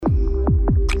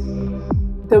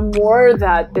The more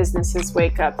that businesses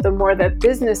wake up, the more that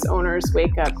business owners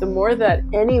wake up, the more that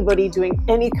anybody doing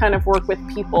any kind of work with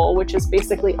people, which is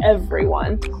basically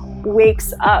everyone,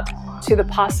 wakes up to the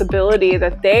possibility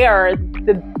that they are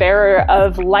the bearer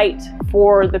of light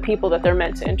for the people that they're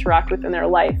meant to interact with in their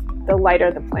life, the lighter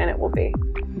the planet will be.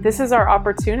 This is our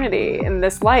opportunity in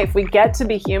this life. We get to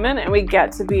be human and we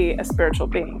get to be a spiritual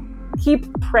being.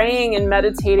 Keep praying and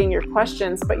meditating your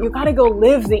questions, but you got to go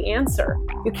live the answer.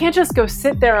 You can't just go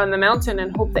sit there on the mountain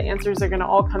and hope the answers are going to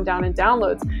all come down in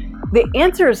downloads. The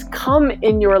answers come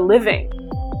in your living.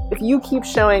 If you keep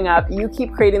showing up, you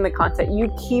keep creating the content,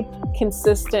 you keep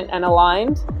consistent and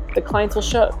aligned, the clients will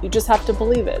show. You just have to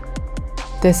believe it.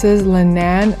 This is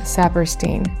Linan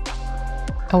Saperstein,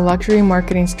 a luxury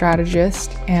marketing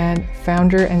strategist and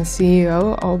founder and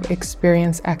CEO of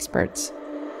Experience Experts.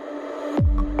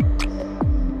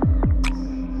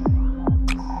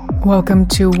 Welcome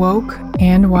to Woke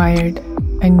and Wired,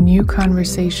 a new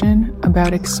conversation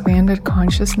about expanded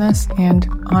consciousness and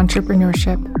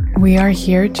entrepreneurship. We are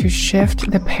here to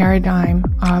shift the paradigm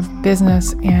of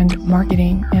business and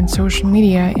marketing and social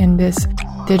media in this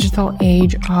digital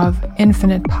age of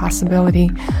infinite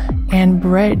possibility and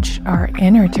bridge our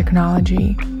inner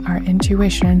technology, our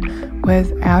intuition,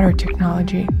 with outer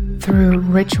technology through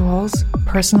rituals,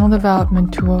 personal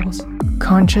development tools,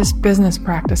 conscious business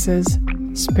practices,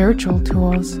 spiritual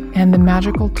tools, and the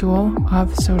magical tool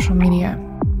of social media.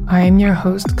 I am your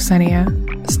host,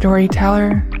 Ksenia,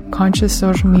 storyteller, conscious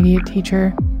social media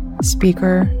teacher,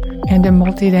 speaker, and a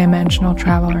multidimensional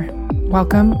traveler.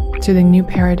 Welcome to the new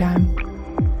paradigm.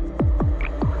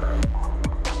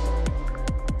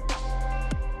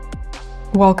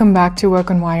 Welcome back to Woke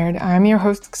and Wired. I'm your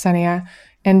host, Ksenia,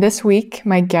 and this week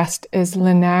my guest is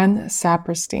Linan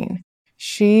Saperstein.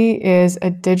 She is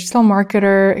a digital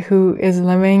marketer who is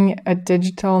living a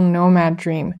digital nomad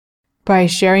dream by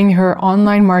sharing her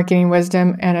online marketing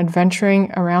wisdom and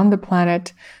adventuring around the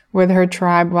planet with her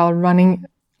tribe while running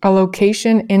a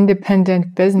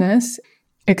location-independent business,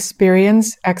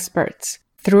 Experience Experts.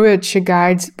 Through it, she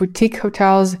guides boutique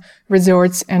hotels,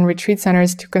 resorts, and retreat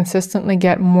centers to consistently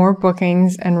get more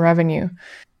bookings and revenue.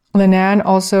 Linan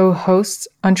also hosts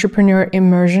entrepreneur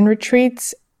immersion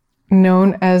retreats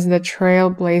known as the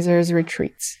Trailblazers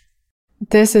Retreats.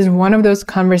 This is one of those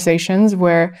conversations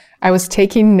where I was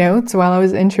taking notes while I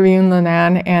was interviewing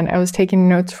Linan, and I was taking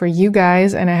notes for you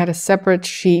guys, and I had a separate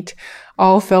sheet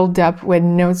all filled up with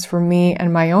notes for me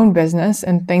and my own business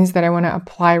and things that I want to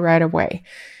apply right away.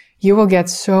 You will get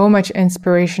so much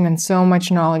inspiration and so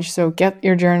much knowledge. So get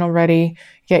your journal ready,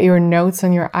 get your notes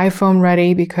on your iPhone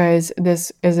ready, because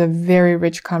this is a very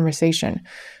rich conversation.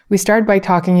 We start by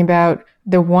talking about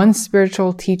the one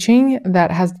spiritual teaching that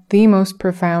has the most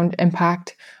profound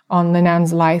impact on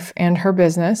Linan's life and her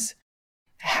business,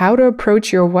 how to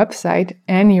approach your website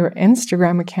and your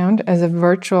Instagram account as a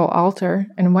virtual altar,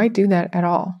 and why do that at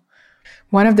all.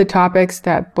 One of the topics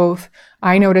that both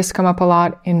I notice come up a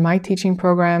lot in my teaching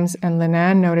programs and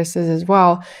Linan notices as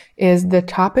well is the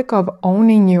topic of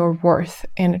owning your worth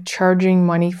and charging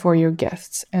money for your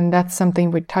gifts. And that's something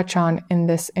we touch on in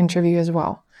this interview as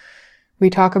well. We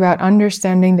talk about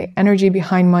understanding the energy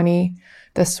behind money,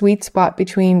 the sweet spot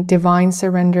between divine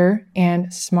surrender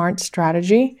and smart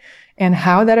strategy, and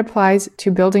how that applies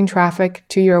to building traffic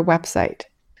to your website.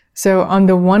 So on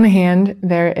the one hand,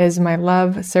 there is my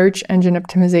love search engine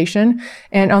optimization.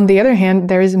 And on the other hand,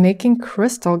 there is making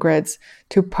crystal grids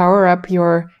to power up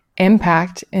your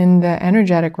impact in the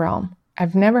energetic realm.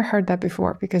 I've never heard that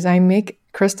before because I make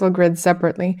crystal grids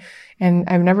separately. And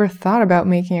I've never thought about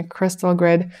making a crystal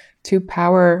grid to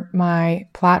power my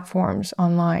platforms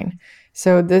online.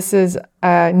 So this is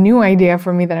a new idea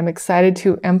for me that I'm excited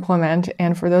to implement.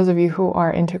 And for those of you who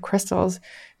are into crystals,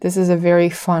 this is a very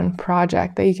fun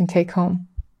project that you can take home.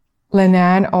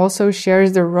 Linan also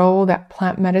shares the role that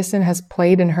plant medicine has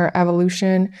played in her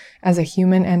evolution as a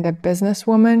human and a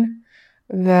businesswoman,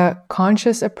 the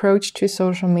conscious approach to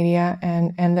social media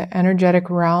and the energetic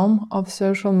realm of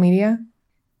social media,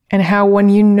 and how when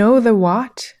you know the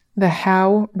what, the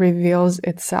how reveals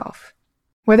itself.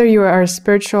 Whether you are a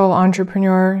spiritual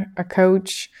entrepreneur, a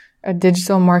coach, a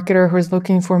digital marketer who is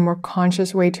looking for a more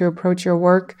conscious way to approach your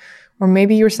work, or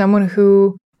maybe you're someone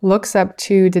who looks up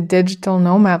to the digital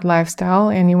nomad lifestyle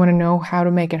and you want to know how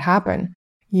to make it happen,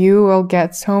 you will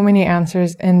get so many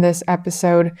answers in this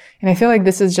episode. And I feel like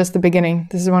this is just the beginning.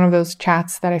 This is one of those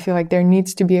chats that I feel like there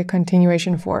needs to be a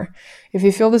continuation for. If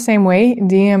you feel the same way,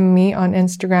 DM me on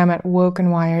Instagram at Woke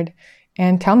and Wired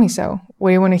and tell me so. What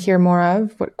do you want to hear more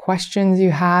of? What questions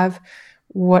you have?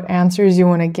 What answers you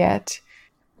want to get?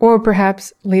 Or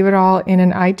perhaps leave it all in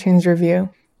an iTunes review.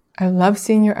 I love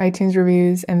seeing your iTunes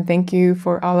reviews, and thank you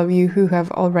for all of you who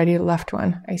have already left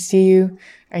one. I see you,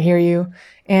 I hear you,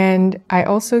 and I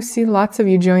also see lots of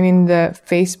you joining the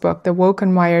Woke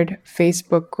and Wired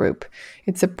Facebook group.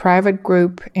 It's a private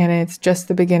group, and it's just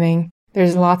the beginning.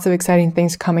 There's lots of exciting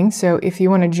things coming, so if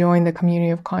you want to join the community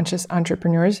of conscious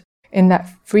entrepreneurs in that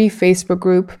free Facebook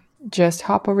group, just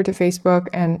hop over to Facebook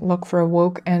and look for a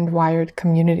Woke and Wired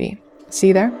community. See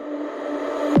you there.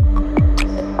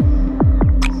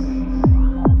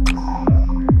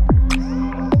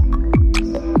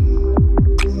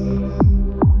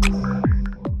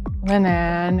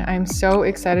 Linan, I'm so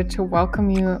excited to welcome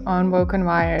you on Woke and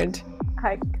Wired.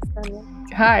 Hi,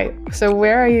 Ksenia. Hi. So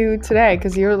where are you today?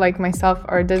 Because you're like myself,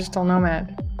 are a digital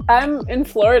nomad. I'm in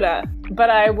Florida, but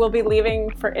I will be leaving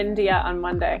for India on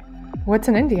Monday. What's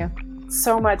in India?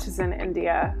 So much is in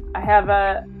India. I have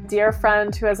a dear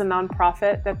friend who has a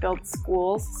nonprofit that builds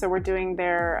schools. So we're doing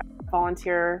their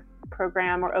volunteer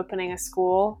program. We're opening a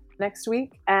school next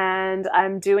week. And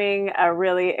I'm doing a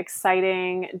really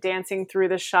exciting Dancing Through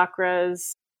the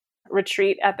Chakras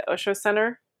retreat at the Osho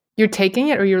Center. You're taking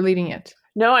it or you're leading it?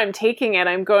 No, I'm taking it.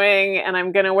 I'm going and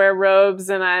I'm going to wear robes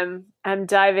and I'm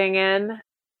diving in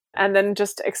and then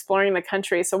just exploring the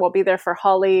country. So we'll be there for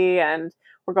Holi, and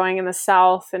we're going in the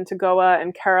south into Goa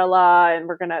and Kerala, and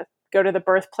we're going to go to the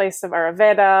birthplace of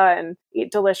Ayurveda and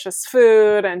eat delicious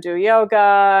food and do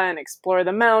yoga and explore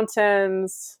the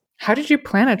mountains. How did you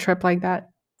plan a trip like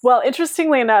that? Well,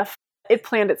 interestingly enough, it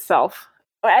planned itself.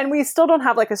 And we still don't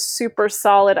have like a super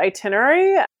solid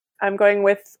itinerary. I'm going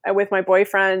with my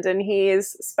boyfriend, and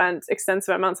he's spent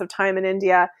extensive amounts of time in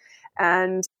India.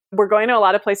 And we're going to a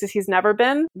lot of places he's never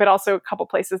been, but also a couple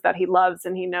places that he loves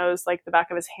and he knows like the back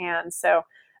of his hand. So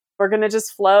we're going to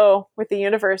just flow with the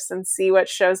universe and see what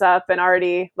shows up. And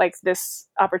already like this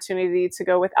opportunity to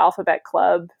go with Alphabet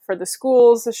Club for the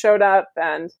schools has showed up,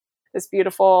 and this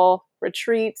beautiful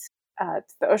retreat at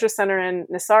the Osho Center in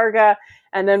Nisarga.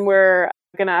 And then we're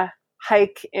going to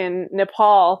hike in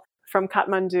Nepal from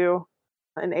Kathmandu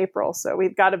in April. So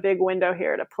we've got a big window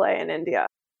here to play in India.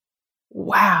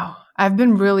 Wow. I've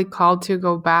been really called to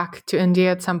go back to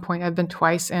India at some point. I've been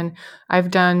twice, and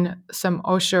I've done some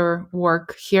Osho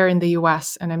work here in the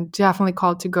US, and I'm definitely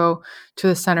called to go to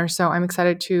the center. So I'm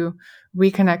excited to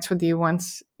reconnect with you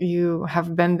once you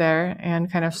have been there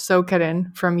and kind of soak it in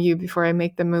from you before I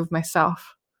make the move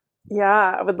myself.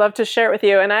 Yeah, I would love to share it with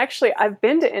you. And I've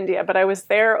been to India, but I was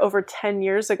there over 10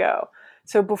 years ago.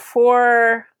 So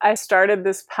before I started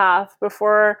this path,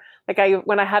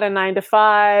 when I had a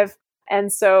 9-to-5,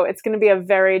 and so it's going to be a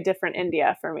very different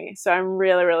India for me. So I'm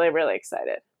really, really, really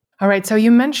excited. All right. So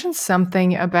you mentioned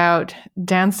something about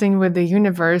dancing with the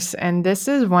universe. And this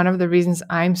is one of the reasons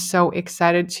I'm so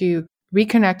excited to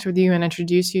reconnect with you and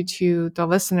introduce you to the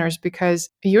listeners, because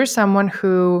you're someone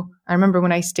who, I remember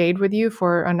when I stayed with you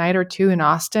for a night or two in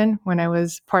Austin, when I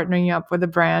was partnering up with a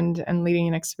brand and leading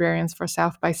an experience for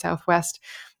South by Southwest,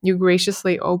 you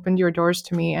graciously opened your doors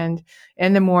to me. And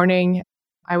in the morning,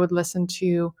 I would listen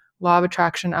to Law of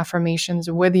Attraction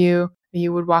affirmations with you.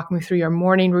 You would walk me through your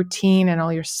morning routine and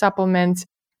all your supplements.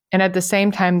 And at the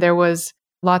same time, there was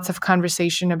lots of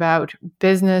conversation about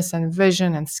business and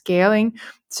vision and scaling.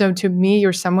 So to me,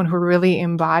 you're someone who really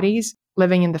embodies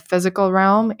living in the physical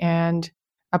realm and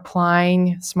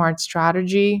applying smart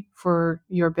strategy for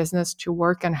your business to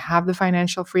work and have the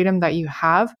financial freedom that you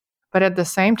have. But at the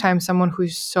same time, someone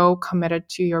who's so committed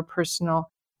to your personal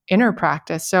inner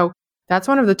practice. So that's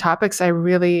one of the topics I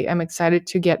really am excited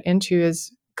to get into,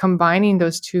 is combining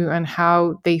those two and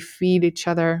how they feed each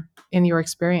other in your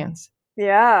experience.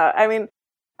 Yeah, I mean,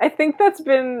 I think that's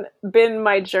been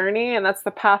my journey, and that's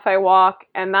the path I walk,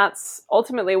 and that's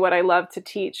ultimately what I love to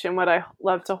teach and what I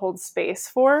love to hold space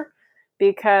for,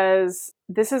 because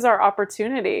this is our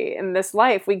opportunity in this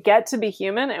life. We get to be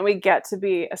human and we get to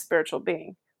be a spiritual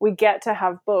being. We get to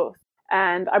have both.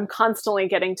 And I'm constantly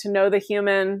getting to know the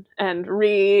human and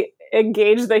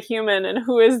re-engage the human, and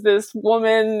who is this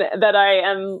woman that I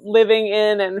am living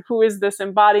in, and who is this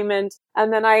embodiment.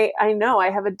 And then I know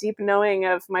I have a deep knowing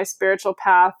of my spiritual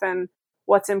path and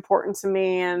what's important to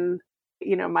me. And,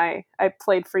 you know, I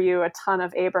played for you a ton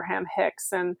of Abraham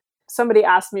Hicks, and somebody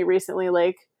asked me recently,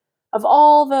 like, of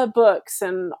all the books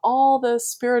and all the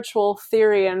spiritual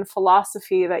theory and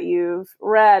philosophy that you've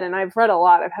read, and I've read a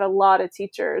lot, I've had a lot of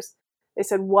teachers, they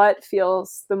said, what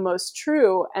feels the most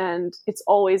true? And it's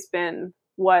always been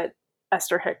what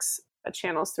Esther Hicks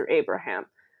channels through Abraham,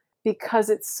 because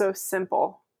it's so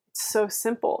simple. It's so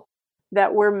simple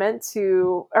that we're meant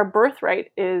to, our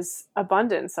birthright is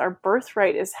abundance. Our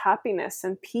birthright is happiness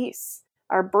and peace.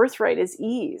 Our birthright is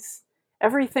ease.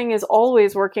 everything is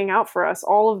always working out for us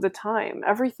all of the time.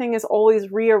 Everything is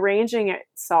always rearranging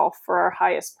itself for our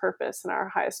highest purpose and our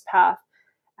highest path.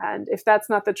 And if that's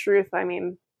not the truth, I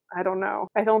mean, I don't know.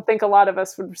 I don't think a lot of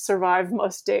us would survive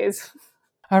most days.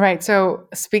 All right. So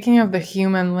speaking of the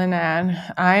human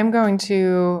Linan, I'm going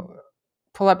to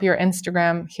pull up your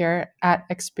Instagram here at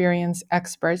Experience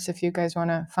Experts if you guys want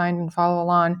to find and follow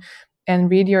along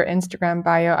and read your Instagram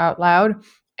bio out loud.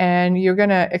 And you're going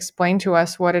to explain to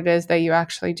us what it is that you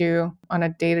actually do on a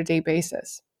day-to-day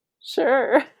basis.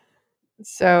 Sure.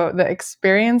 So the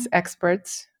Experience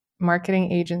Experts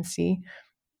marketing agency,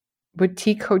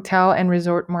 boutique hotel and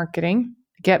resort marketing.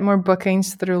 Get more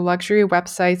bookings through luxury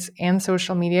websites and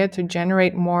social media to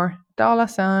generate more dollar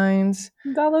signs.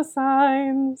 Dollar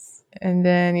signs. And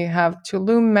then you have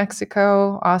Tulum,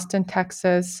 Mexico, Austin,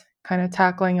 Texas, kind of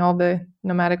tackling all the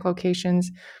nomadic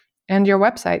locations, and your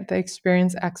website,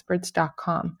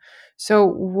 theexperienceexperts.com. So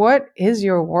what is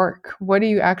your work? What do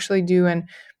you actually do? And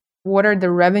what are the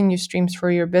revenue streams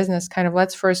for your business? Kind of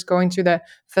let's first go into the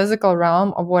physical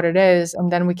realm of what it is,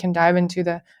 and then we can dive into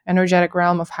the energetic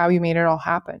realm of how you made it all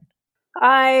happen.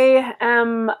 I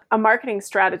am a marketing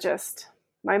strategist.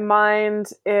 My mind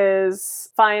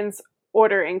finds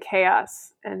order in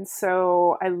chaos. And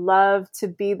so I love to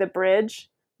be the bridge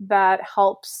that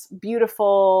helps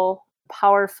beautiful,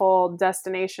 powerful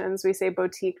destinations, we say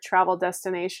boutique travel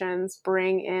destinations,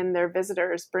 bring in their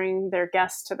visitors, bring their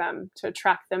guests to them to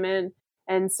attract them in.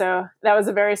 And so that was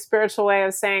a very spiritual way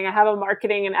of saying I have a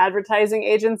marketing and advertising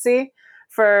agency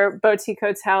for boutique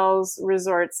hotels,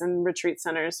 resorts, and retreat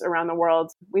centers around the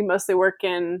world. We mostly work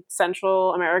in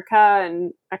Central America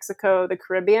and Mexico, the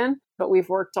Caribbean, but we've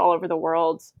worked all over the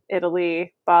world: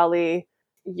 Italy, Bali,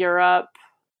 Europe,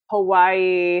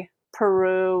 Hawaii,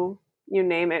 Peru, you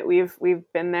name it. We've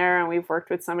been there and we've worked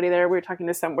with somebody there. We're talking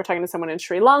to someone in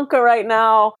Sri Lanka right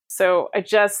now. So I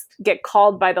just get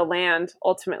called by the land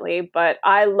ultimately, but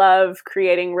I love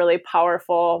creating really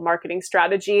powerful marketing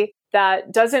strategy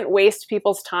that doesn't waste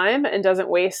people's time and doesn't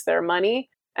waste their money.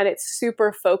 And it's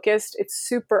super focused. It's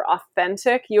super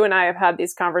authentic. You and I have had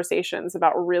these conversations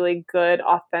about really good,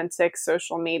 authentic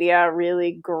social media,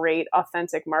 really great,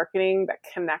 authentic marketing that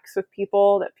connects with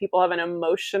people, that people have an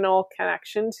emotional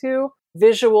connection to.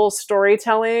 Visual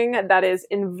storytelling that is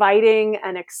inviting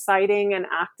and exciting and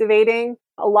activating.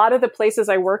 A lot of the places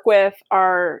I work with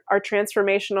are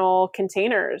transformational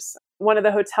containers. One of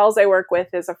the hotels I work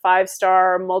with is a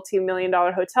 5-star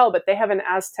multi-million-dollar hotel, but they have an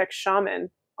Aztec shaman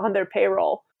on their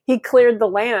payroll. He cleared the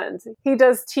land. He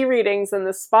does tea readings in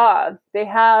the spa. They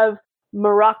have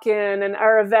Moroccan and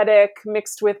Ayurvedic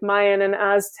mixed with Mayan and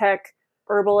Aztec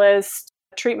herbalist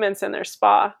treatments in their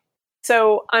spa.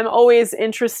 So I'm always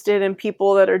interested in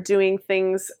people that are doing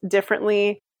things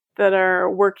differently, that are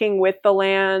working with the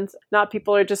land. Not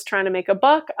people who are just trying to make a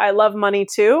buck. I love money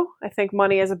too. I think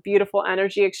money is a beautiful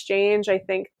energy exchange. I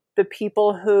think the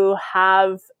people who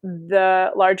have the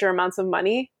larger amounts of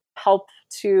money help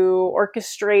to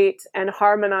orchestrate and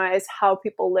harmonize how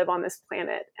people live on this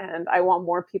planet. And I want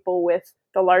more people with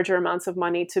the larger amounts of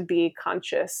money to be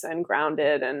conscious and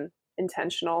grounded and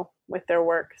intentional with their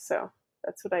work. So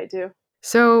that's what I do.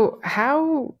 So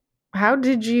how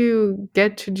did you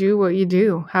get to do what you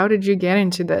do? How did you get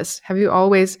into this? Have you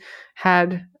always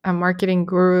had a marketing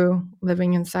guru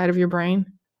living inside of your brain?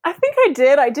 I think I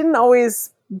did. I didn't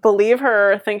always believe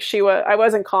her or think she was. I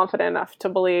wasn't confident enough to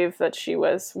believe that she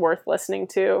was worth listening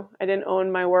to. I didn't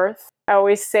own my worth. I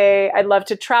always say I love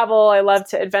to travel. I love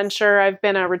to adventure. I've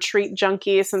been a retreat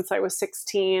junkie since I was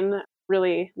 16,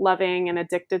 really loving and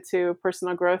addicted to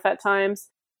personal growth at times.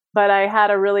 But I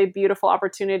had a really beautiful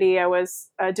opportunity. I was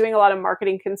doing a lot of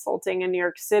marketing consulting in New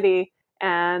York City,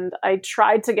 and I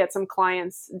tried to get some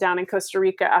clients down in Costa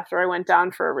Rica after I went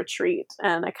down for a retreat.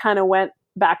 And I kind of went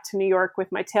back to New York with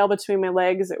my tail between my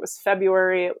legs. It was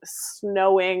February. It was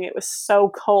snowing. It was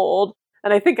so cold.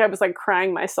 And I think I was like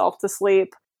crying myself to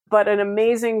sleep. But an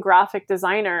amazing graphic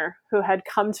designer who had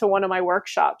come to one of my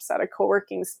workshops at a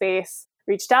co-working space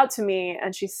reached out to me,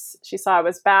 and she saw I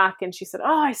was back, and she said,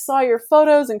 "Oh, I saw your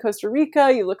photos in Costa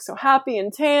Rica. You look so happy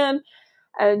and tan."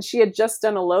 And she had just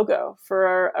done a logo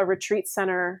for a retreat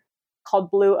center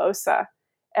called Blue Osa.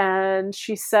 And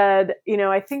she said,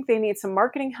 I think they need some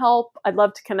marketing help. I'd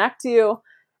love to connect you.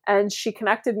 And she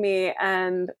connected me.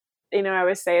 And, I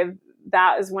always say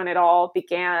that is when it all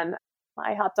began.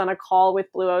 I hopped on a call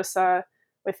with Blue Osa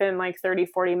within like 30,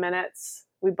 40 minutes.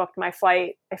 We booked my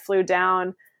flight. I flew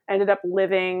down. I ended up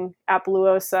living at Blue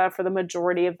Osa for the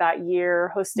majority of that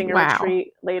year, hosting a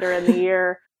retreat later in the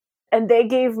year. And they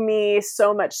gave me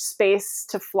so much space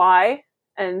to fly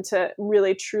and to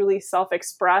really truly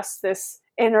self-express this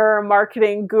inner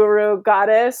marketing guru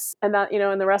goddess. And that,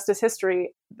 and the rest is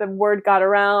history. The word got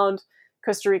around.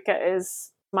 Costa Rica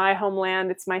is my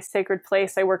homeland. It's my sacred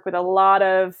place. I work with a lot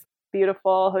of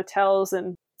beautiful hotels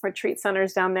and retreat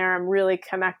centers down there. I'm really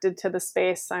connected to the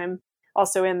space. I'm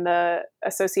also in the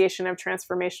Association of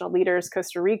Transformational Leaders,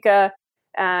 Costa Rica.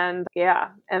 And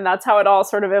that's how it all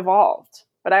sort of evolved.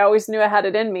 But I always knew I had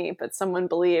it in me, but someone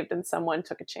believed and someone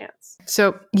took a chance.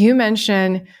 So you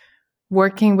mentioned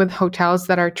working with hotels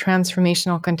that are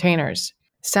transformational containers.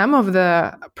 Some of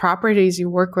the properties you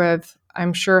work with,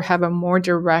 I'm sure, have a more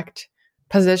direct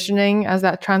positioning as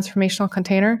that transformational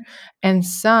container. And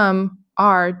some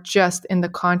are just in the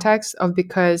context of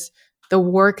because the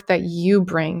work that you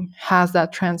bring has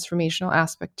that transformational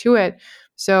aspect to it.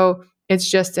 So it's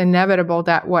just inevitable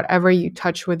that whatever you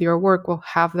touch with your work will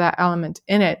have that element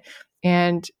in it.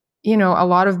 And, a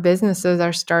lot of businesses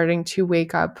are starting to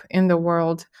wake up in the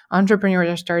world. Entrepreneurs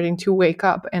are starting to wake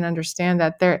up and understand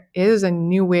that there is a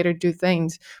new way to do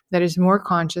things that is more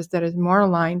conscious, that is more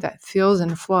aligned, that feels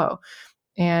in flow.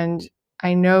 And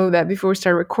I know that before we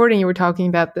started recording, you were talking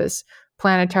about this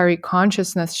planetary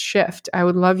consciousness shift. I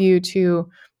would love you to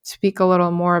speak a little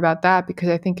more about that because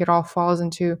I think it all falls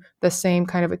into the same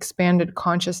kind of expanded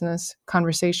consciousness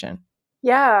conversation.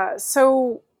 Yeah.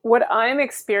 So what I'm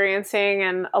experiencing,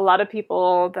 and a lot of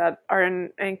people that are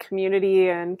in community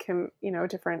and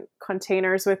different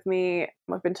containers with me,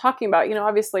 I've been talking about,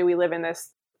 obviously we live in this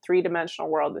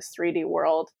three-dimensional world, this 3D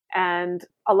world. And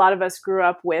a lot of us grew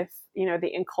up with,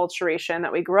 the enculturation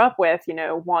that we grew up with,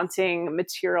 wanting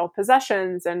material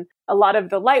possessions. And a lot of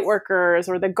the light workers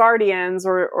or the guardians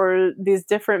or these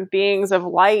different beings of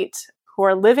light who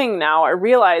are living now are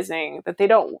realizing that they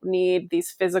don't need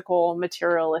these physical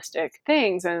materialistic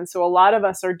things. And so a lot of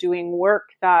us are doing work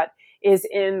that is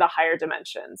in the higher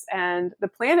dimensions. And the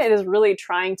planet is really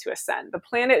trying to ascend. The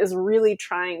planet is really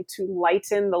trying to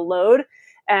lighten the load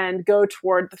and go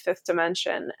toward the fifth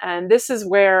dimension. And this is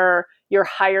where your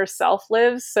higher self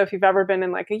lives. So if you've ever been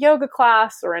in like a yoga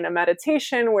class or in a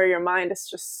meditation where your mind is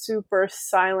just super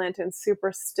silent and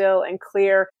super still and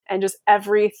clear and just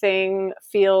everything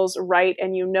feels right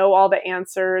and all the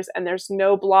answers and there's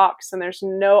no blocks and there's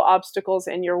no obstacles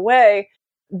in your way,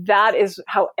 that is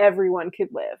how everyone could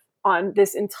live on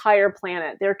this entire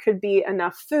planet. There could be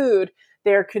enough food,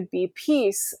 there could be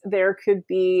peace, there could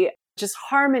be just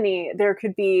harmony, there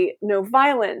could be no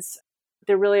violence.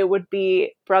 There really would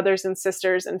be brothers and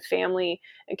sisters and family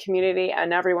and community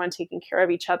and everyone taking care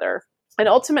of each other. And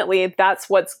ultimately, that's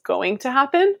what's going to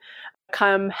happen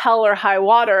come hell or high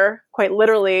water, quite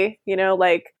literally,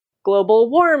 like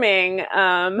global warming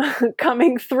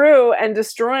coming through and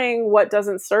destroying what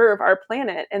doesn't serve our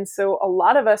planet. And so a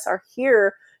lot of us are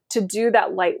here to do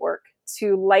that light work,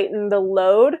 to lighten the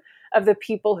load of the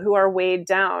people who are weighed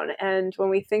down. And when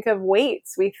we think of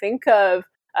weights, we think of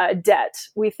debt,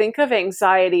 we think of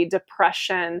anxiety,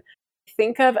 depression,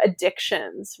 think of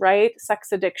addictions, right?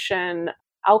 Sex addiction,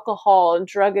 alcohol and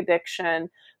drug addiction,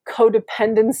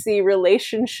 codependency,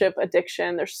 relationship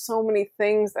addiction. There's so many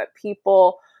things that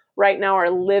people right now are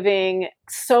living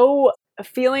so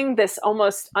feeling this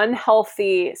almost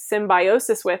unhealthy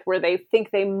symbiosis with, where they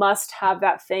think they must have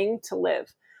that thing to live.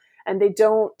 And they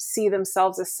don't see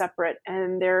themselves as separate.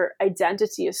 And their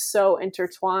identity is so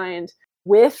intertwined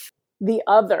with the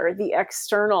other, the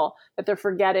external, that they're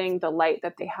forgetting the light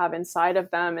that they have inside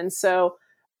of them. And so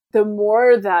the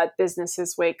more that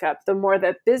businesses wake up, the more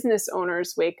that business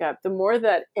owners wake up, the more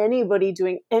that anybody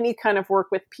doing any kind of work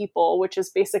with people, which is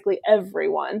basically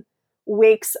everyone,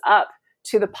 wakes up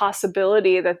to the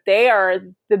possibility that they are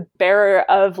the bearer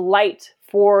of light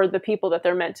for the people that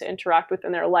they're meant to interact with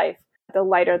in their life, the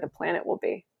lighter the planet will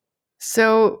be.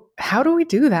 So how do we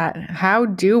do that? How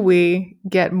do we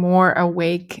get more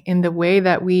awake in the way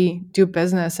that we do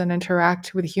business and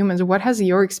interact with humans? What has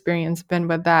your experience been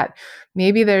with that?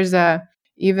 Maybe there's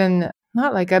even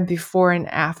not like a before and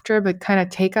after, but kind of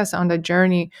take us on the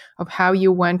journey of how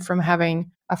you went from having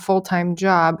a full-time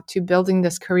job to building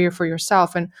this career for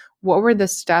yourself. And what were the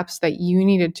steps that you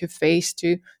needed to face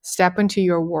to step into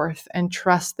your worth and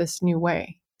trust this new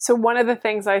way? So one of the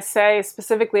things I say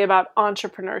specifically about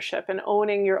entrepreneurship and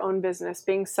owning your own business,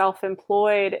 being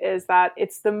self-employed, is that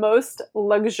it's the most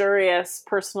luxurious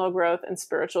personal growth and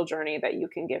spiritual journey that you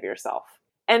can give yourself.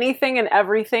 Anything and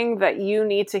everything that you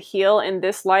need to heal in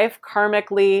this life,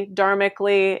 karmically,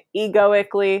 dharmically,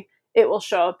 egoically, it will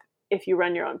show up if you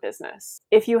run your own business.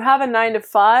 If you have a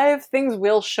 9-to-5, things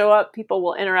will show up, people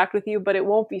will interact with you, but it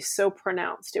won't be so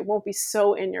pronounced. It won't be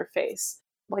so in your face.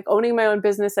 Like owning my own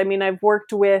business, I mean, I've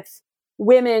worked with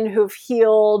women who've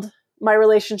healed my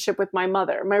relationship with my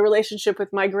mother, my relationship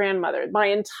with my grandmother, my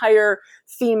entire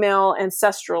female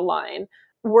ancestral line.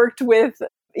 Worked with,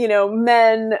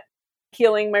 men,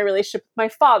 healing my relationship with my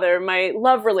father, my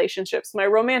love relationships, my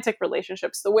romantic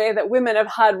relationships, the way that women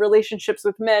have had relationships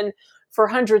with men for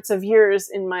hundreds of years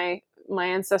in my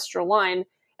ancestral line.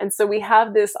 And so we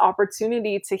have this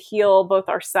opportunity to heal both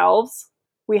ourselves.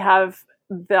 We have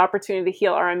the opportunity to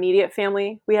heal our immediate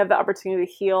family. We have the opportunity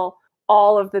to heal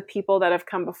all of the people that have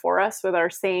come before us with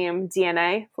our same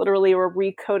DNA. Literally, we're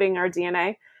recoding our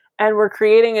DNA. And we're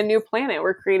creating a new planet.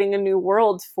 We're creating a new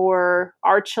world for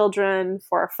our children,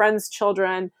 for our friends'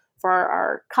 children, for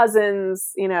our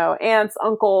cousins, aunts,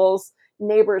 uncles,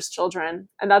 neighbors' children.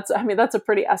 And that's a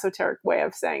pretty esoteric way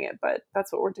of saying it, but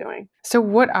that's what we're doing. So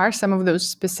what are some of those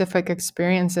specific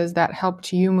experiences that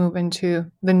helped you move into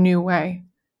the new way?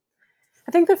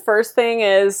 I think the first thing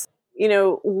is,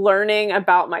 learning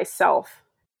about myself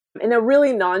in a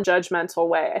really non-judgmental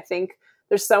way. I think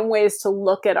there's some ways to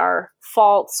look at our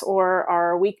faults or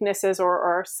our weaknesses or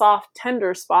our soft,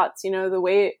 tender spots,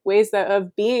 the ways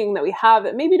of being that we have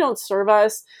that maybe don't serve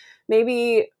us,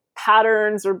 maybe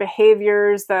patterns or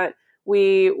behaviors that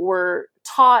we were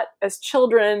taught as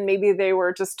children, maybe they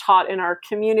were just taught in our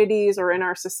communities or in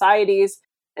our societies,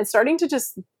 and starting to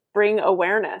just bring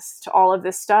awareness to all of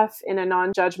this stuff in a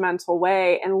non-judgmental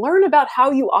way and learn about how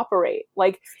you operate.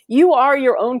 Like, you are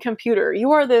your own computer.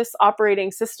 You are this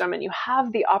operating system, and you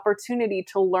have the opportunity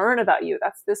to learn about you.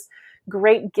 That's this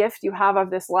great gift you have of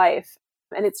this life.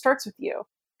 And it starts with you.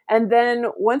 And then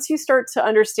once you start to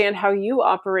understand how you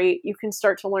operate, you can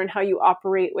start to learn how you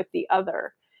operate with the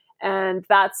other. And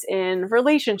that's in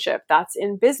relationship, that's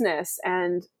in business.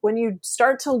 And when you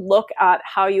start to look at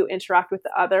how you interact with the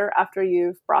other after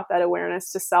you've brought that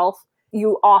awareness to self,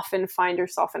 you often find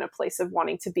yourself in a place of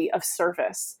wanting to be of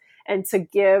service and to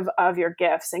give of your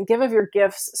gifts and give of your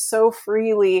gifts so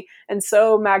freely and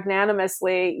so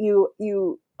magnanimously,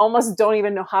 you almost don't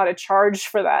even know how to charge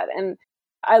for that. And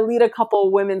I lead a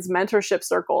couple women's mentorship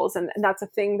circles, and that's a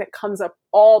thing that comes up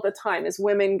all the time, is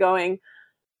women going,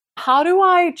 how do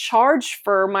I charge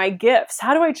for my gifts?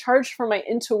 How do I charge for my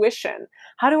intuition?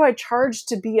 How do I charge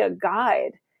to be a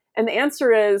guide? And the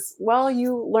answer is, well,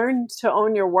 you learn to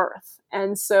own your worth.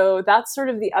 And so that's sort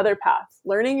of the other path,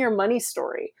 learning your money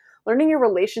story, learning your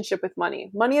relationship with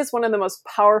money. Money is one of the most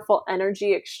powerful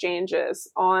energy exchanges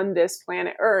on this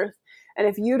planet Earth. And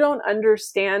if you don't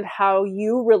understand how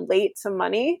you relate to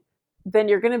money, then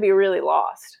you're going to be really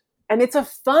lost. And it's a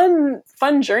fun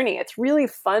journey. It's really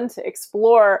fun to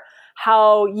explore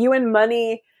how you and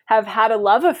money have had a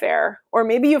love affair, or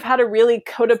maybe you've had a really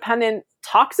codependent,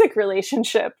 toxic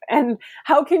relationship. And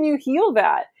how can you heal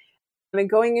that? And then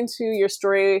going into your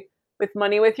story with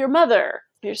money with your mother,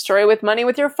 your story with money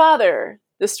with your father,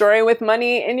 the story with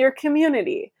money in your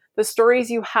community, the stories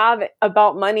you have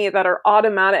about money that are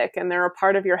automatic and they're a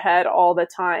part of your head all the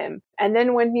time. And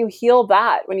then when you heal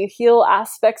that, when you heal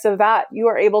aspects of that, you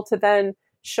are able to then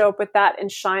show up with that and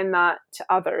shine that to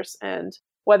others. And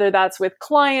whether that's with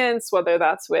clients, whether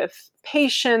that's with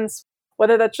patients,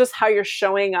 whether that's just how you're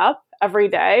showing up every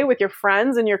day with your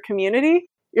friends and your community,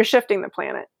 you're shifting the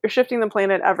planet. You're shifting the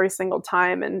planet every single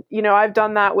time. And, I've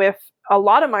done that with a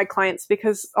lot of my clients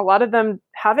because a lot of them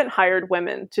haven't hired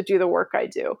women to do the work I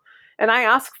do. And I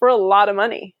ask for a lot of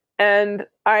money. And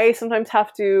I sometimes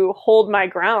have to hold my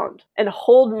ground and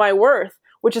hold my worth,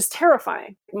 which is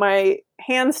terrifying. My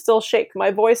hands still shake.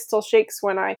 My voice still shakes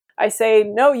when I say,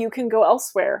 no, you can go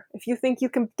elsewhere. If you think you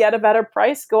can get a better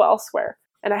price, go elsewhere.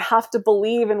 And I have to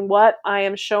believe in what I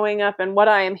am showing up and what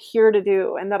I am here to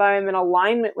do, and that I am in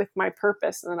alignment with my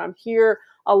purpose, and that I'm here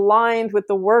aligned with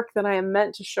the work that I am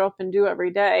meant to show up and do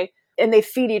every day. And they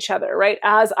feed each other, right?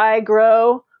 As I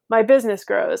grow, my business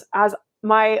grows. As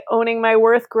my owning my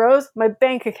worth grows, my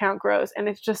bank account grows. And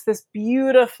it's just this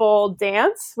beautiful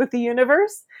dance with the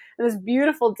universe, and this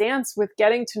beautiful dance with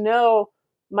getting to know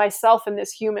myself and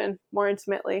this human more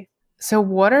intimately. So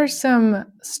what are some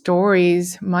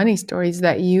stories, money stories,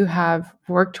 that you have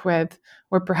worked with,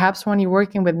 or perhaps one you're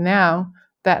working with now,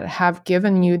 that have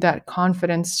given you that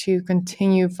confidence to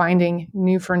continue finding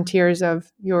new frontiers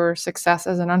of your success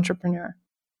as an entrepreneur?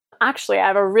 Actually, I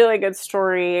have a really good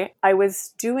story. I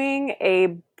was doing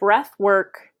a breath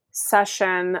work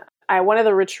session at one of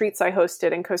the retreats I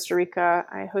hosted in Costa Rica.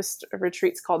 I host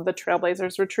retreats called the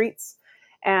Trailblazers Retreats.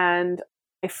 And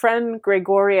my friend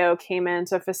Gregorio came in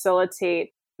to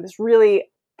facilitate this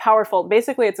really powerful,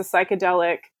 basically it's a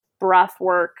psychedelic breath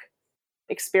work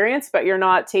experience, but you're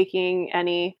not ingesting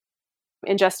any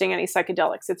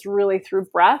psychedelics. It's really through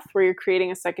breath where you're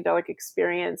creating a psychedelic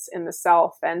experience in the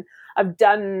self. And I'd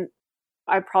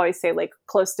probably say like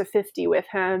close to 50 with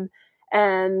him.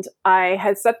 And I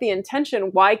had set the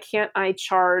intention, why can't I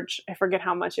charge, I forget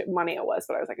how much money it was,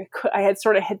 but I was like, I had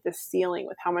sort of hit the ceiling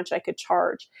with how much I could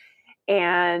charge.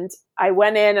 And I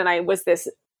went in and I was this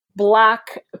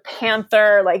Black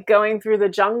Panther, like going through the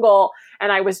jungle.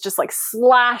 And I was just like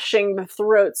slashing the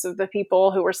throats of the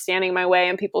people who were standing in my way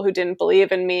and people who didn't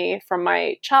believe in me from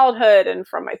my childhood and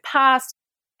from my past.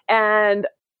 And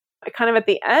kind of at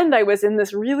the end, I was in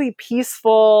this really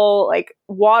peaceful, like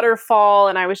waterfall.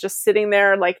 And I was just sitting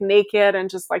there like naked and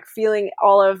just like feeling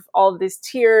all of these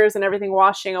tears and everything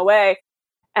washing away.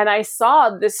 And I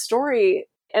saw this story,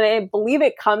 and I believe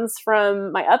it comes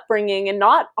from my upbringing, and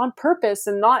not on purpose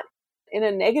and not in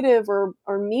a negative or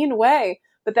mean way,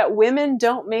 but that women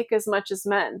don't make as much as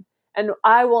men. And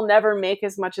I will never make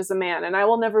as much as a man, and I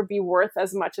will never be worth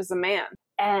as much as a man.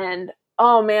 And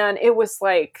oh man, it was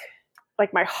like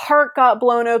my heart got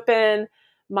blown open,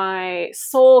 my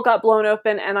soul got blown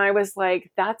open, and I was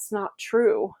like, that's not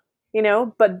true,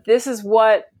 but this is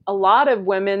what a lot of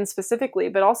women specifically,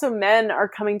 but also men, are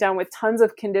coming down with tons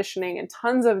of conditioning and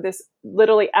tons of this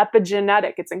literally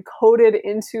epigenetic, it's encoded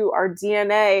into our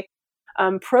DNA,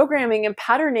 programming and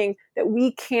patterning that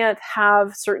we can't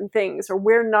have certain things, or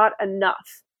we're not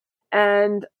enough.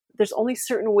 And there's only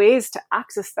certain ways to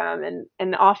access them.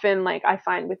 And often, like I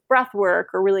find with breath work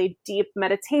or really deep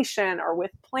meditation or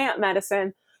with plant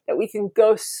medicine, that we can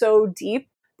go so deep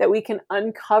that we can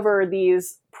uncover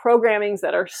these programmings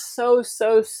that are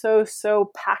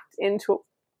so packed into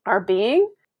our being.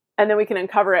 And then we can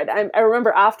uncover it. I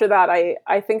remember after that,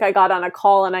 I think I got on a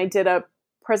call and I did a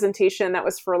presentation that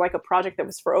was for like a project that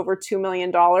was for over $2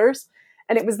 million.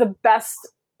 And it was the best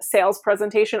sales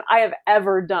presentation I have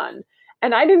ever done.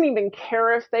 And I didn't even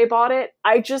care if they bought it.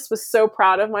 I just was so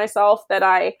proud of myself that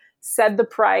I said the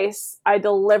price, I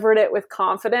delivered it with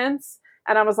confidence.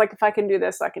 And I was like, if I can do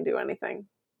this, I can do anything.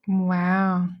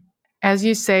 Wow. As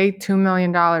you say, $2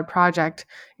 million project,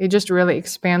 it just really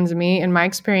expands me. In my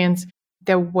experience,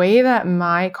 the way that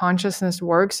my consciousness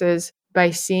works is by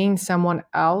seeing someone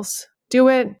else do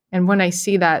it. And when I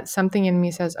see that, something in me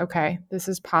says, okay, this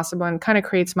is possible, and kind of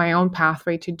creates my own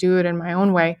pathway to do it in my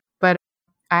own way. But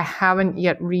I haven't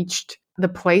yet reached the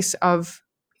place of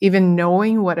even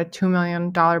knowing what a $2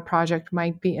 million project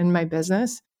might be in my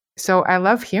business. So I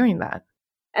love hearing that.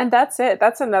 And that's it.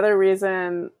 That's another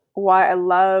reason why I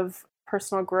love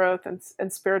personal growth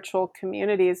and spiritual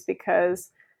communities,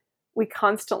 because we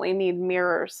constantly need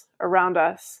mirrors around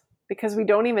us, because we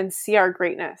don't even see our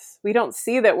greatness. We don't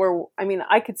see that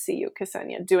I could see you,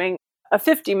 Ksenia, doing a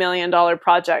 $50 million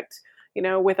project,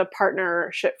 with a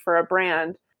partnership for a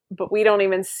brand. But we don't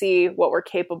even see what we're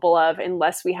capable of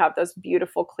unless we have those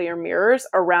beautiful, clear mirrors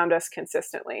around us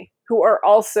consistently, who are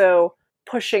also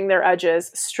pushing their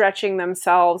edges, stretching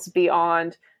themselves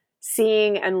beyond,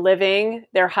 seeing and living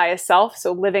their highest self.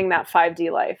 So living that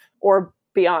 5D life or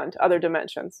beyond, other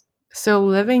dimensions. So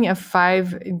living a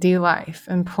 5D life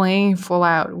and playing full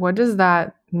out, what does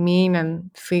that mean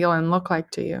and feel and look like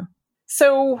to you?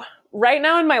 So right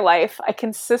now in my life, I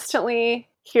consistently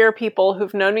hear people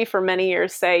who've known me for many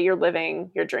years say, you're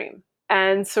living your dream.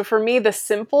 And so for me, the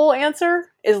simple answer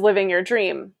is living your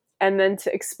dream. And then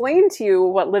to explain to you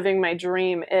what living my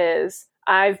dream is,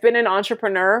 I've been an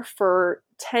entrepreneur for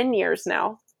 10 years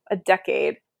now, a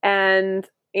decade. And,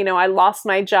 I lost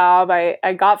my job. I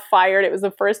got fired. It was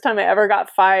the first time I ever got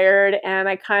fired. And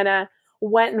I kind of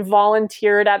went and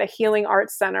volunteered at a healing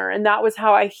arts center. And that was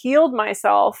how I healed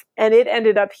myself. And it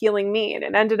ended up healing me. And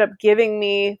it ended up giving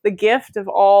me the gift of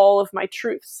all of my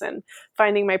truths and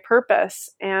finding my purpose.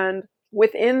 And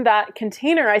within that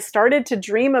container, I started to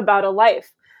dream about a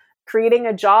life, creating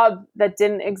a job that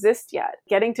didn't exist yet,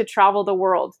 getting to travel the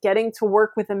world, getting to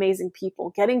work with amazing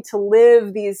people, getting to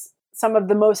live some of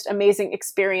the most amazing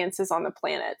experiences on the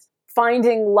planet,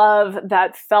 finding love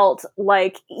that felt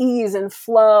like ease and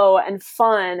flow and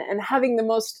fun, and having the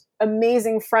most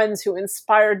amazing friends who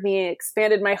inspired me,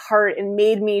 expanded my heart, and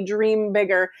made me dream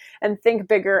bigger and think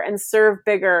bigger and serve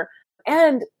bigger,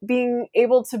 and being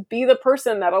able to be the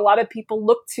person that a lot of people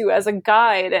look to as a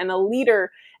guide and a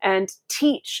leader and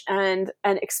teach and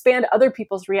expand other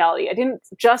people's reality. I didn't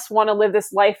just want to live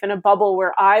this life in a bubble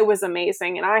where I was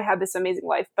amazing and I had this amazing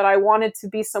life, but I wanted to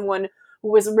be someone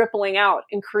who was rippling out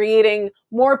and creating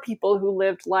more people who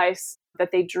lived lives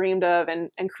that they dreamed of,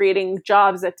 and creating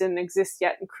jobs that didn't exist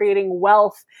yet, and creating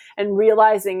wealth and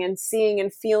realizing and seeing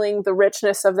and feeling the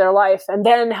richness of their life, and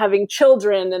then having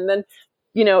children, and then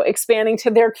expanding to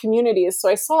their communities.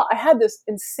 So I had this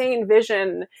insane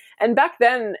vision. And back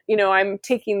then, I'm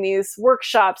taking these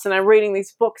workshops and I'm reading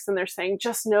these books and they're saying,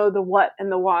 just know the what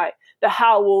and the why. The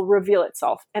how will reveal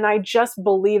itself. And I just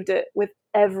believed it with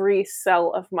every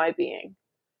cell of my being.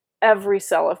 Every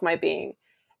cell of my being.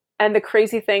 And the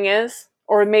crazy thing is,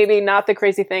 or maybe not the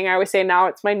crazy thing, I always say now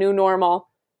it's my new normal,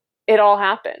 it all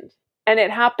happened. And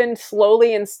it happened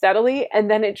slowly and steadily, and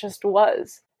then it just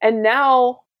was. And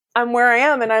now I'm where I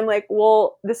am, and I'm like,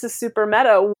 well, this is super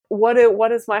meta. What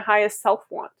does my highest self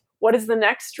want? What is the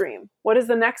next dream? What is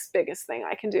the next biggest thing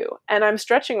I can do? And I'm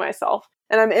stretching myself.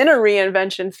 And I'm in a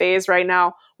reinvention phase right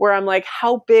now where I'm like,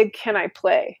 how big can I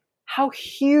play? How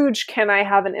huge can I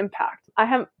have an impact? I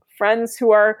have friends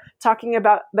who are talking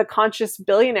about the conscious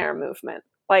billionaire movement.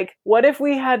 Like, what if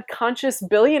we had conscious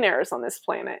billionaires on this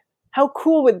planet? How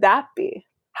cool would that be?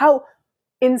 How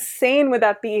insane would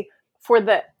that be for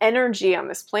the energy on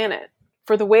this planet,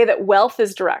 for the way that wealth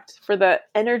is direct, for the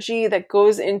energy that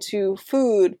goes into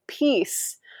food,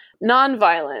 peace,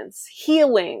 nonviolence,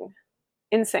 healing?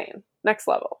 Insane. Next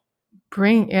level.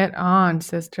 Bring it on,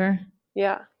 sister.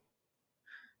 Yeah.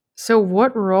 So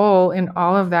what role in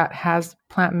all of that has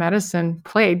plant medicine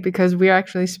played? Because we're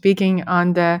actually speaking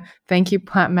on the Thank You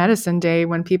Plant Medicine Day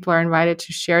when people are invited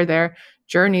to share their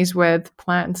journeys with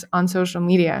plants on social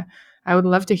media. I would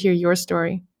love to hear your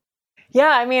story.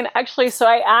 Yeah, I mean, actually, so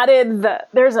I added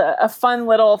there's a fun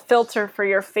little filter for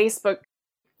your Facebook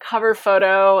cover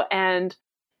photo, and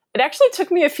it actually took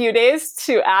me a few days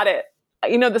to add it.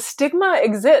 The stigma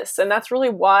exists, and that's really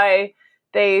why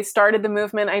they started the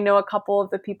movement. I know a couple of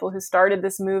the people who started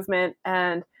this movement,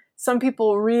 and some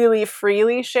people really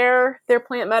freely share their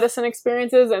plant medicine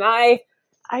experiences, and I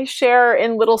share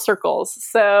in little circles.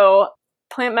 So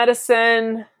plant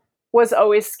medicine was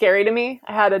always scary to me.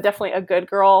 I had definitely a good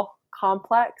girl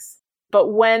complex. But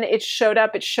when it showed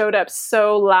up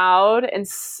so loud, and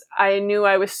I knew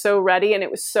I was so ready, and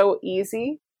it was so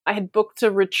easy. I had booked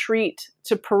a retreat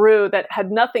to Peru that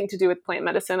had nothing to do with plant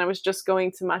medicine. I was just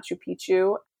going to Machu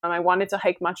Picchu. I wanted to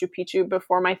hike Machu Picchu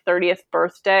before my 30th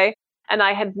birthday. And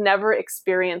I had never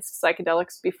experienced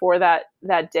psychedelics before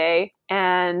that day.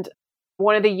 And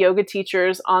one of the yoga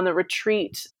teachers on the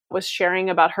retreat was sharing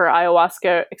about her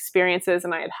ayahuasca experiences.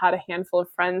 And I had a handful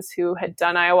of friends who had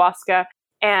done ayahuasca.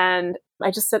 And I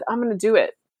just said, I'm going to do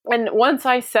it. And once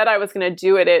I said I was going to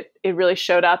do it, it really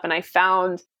showed up. And I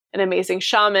found an amazing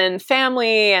shaman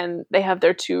family, and they have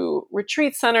their 2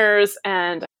 retreat centers.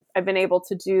 And I've been able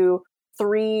to do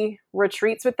 3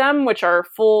 retreats with them, which are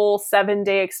full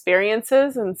 7-day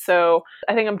experiences. And so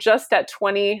I think I'm just at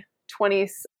 20,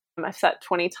 I've set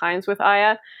 20 times with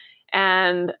Aya.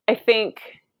 And I think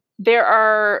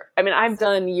I've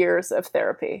done years of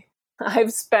therapy. I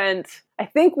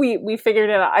think we figured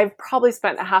it out. I've probably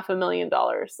spent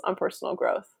 $500,000 on personal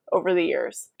growth over the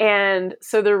years. And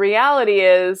so the reality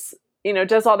is,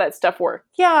 does all that stuff work?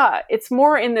 Yeah, it's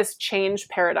more in this change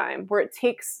paradigm where it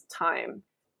takes time.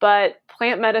 But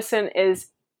plant medicine is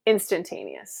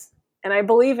instantaneous. And I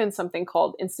believe in something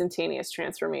called instantaneous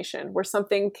transformation, where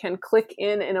something can click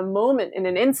in a moment, in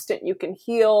an instant. You can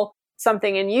heal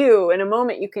something in you. In a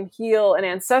moment, you can heal an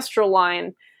ancestral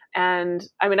line. And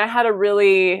I had a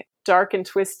really dark and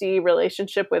twisty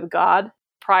relationship with God.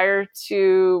 Prior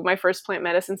to my first plant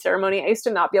medicine ceremony, I used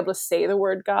to not be able to say the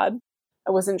word God.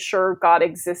 I wasn't sure God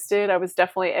existed. I was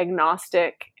definitely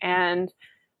agnostic. And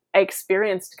I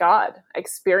experienced God. I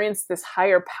experienced this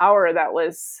higher power that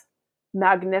was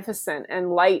magnificent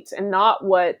and light, and not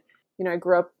what, I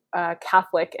grew up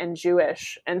Catholic and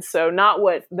Jewish. And so not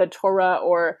what the Torah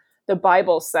or the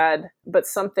Bible said, but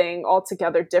something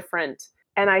altogether different.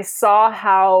 And I saw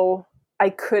how I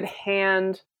could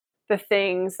hand the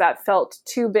things that felt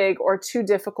too big or too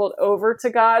difficult over to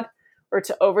God or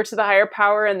over to the higher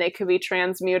power, and they could be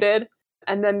transmuted.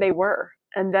 And then they were.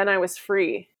 And then I was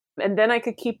free. And then I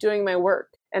could keep doing my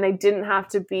work. And I didn't have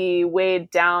to be weighed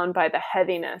down by the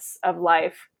heaviness of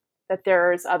life, that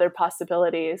there's other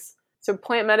possibilities. So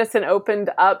plant medicine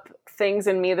opened up things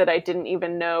in me that I didn't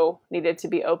even know needed to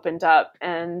be opened up.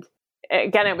 And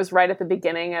again, it was right at the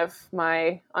beginning of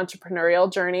my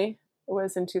entrepreneurial journey. It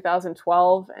was in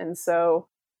 2012. And so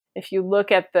if you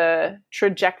look at the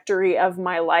trajectory of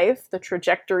my life, the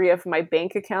trajectory of my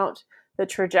bank account, the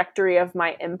trajectory of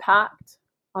my impact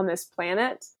on this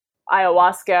planet,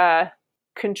 ayahuasca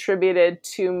contributed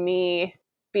to me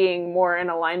being more in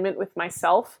alignment with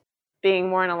myself, being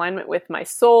more in alignment with my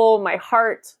soul, my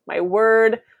heart, my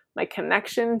word, my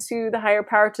connection to the higher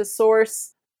power, to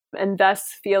source, and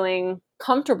thus feeling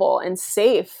comfortable and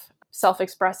safe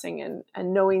self-expressing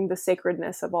and knowing the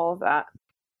sacredness of all of that.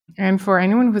 And for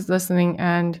anyone who's listening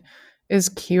and is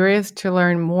curious to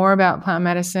learn more about plant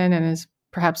medicine and is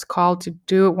perhaps called to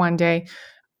do it one day,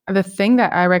 the thing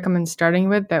that I recommend starting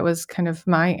with that was kind of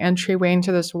my entryway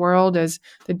into this world is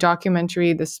the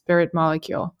documentary, The Spirit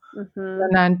Molecule. Mm-hmm.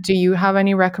 And then do you have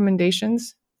any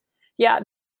recommendations? Yeah,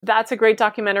 that's a great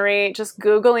documentary. Just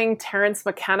Googling Terence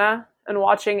McKenna and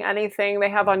watching anything they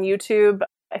have on YouTube.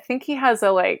 I think he has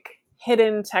a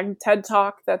hidden TED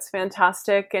Talk that's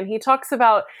fantastic. And he talks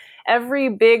about every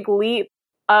big leap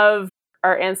of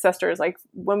our ancestors, like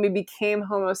when we became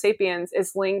Homo sapiens,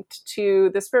 is linked to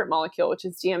the spirit molecule, which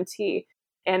is DMT.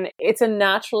 And it's a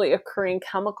naturally occurring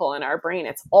chemical in our brain.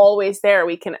 It's always there.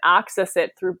 We can access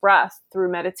it through breath,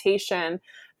 through meditation,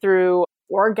 through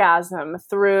orgasm,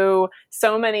 through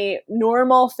so many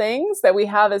normal things that we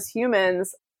have as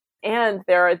humans. And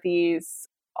there are these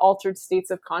altered states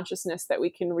of consciousness that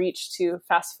we can reach to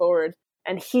fast forward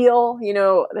and heal.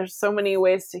 There's so many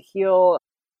ways to heal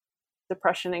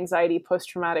depression, anxiety,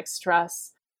 post-traumatic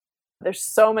stress. There's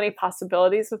so many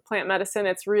possibilities with plant medicine.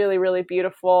 It's really, really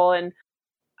beautiful. And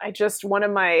one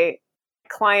of my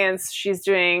clients, she's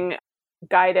doing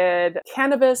guided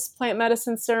cannabis plant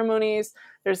medicine ceremonies.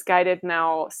 There's guided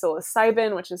now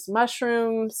psilocybin, which is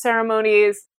mushroom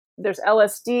ceremonies. There's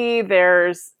LSD.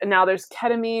 There's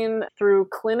ketamine through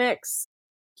clinics,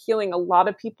 healing a lot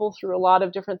of people through a lot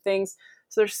of different things.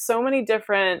 So there's so many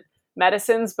different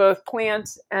medicines, both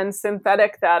plant and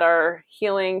synthetic, that are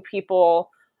healing people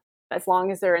as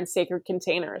long as they're in sacred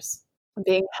containers,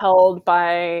 being held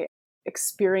by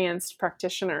experienced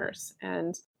practitioners.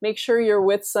 And make sure you're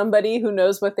with somebody who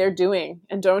knows what they're doing,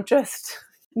 and don't just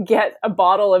get a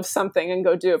bottle of something and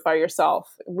go do it by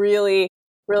yourself. Really,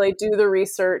 really do the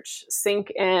research,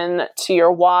 sink in to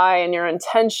your why and your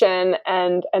intention,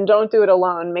 and don't do it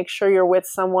alone. Make sure you're with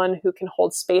someone who can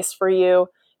hold space for you,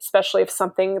 especially if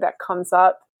something that comes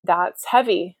up that's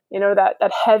heavy,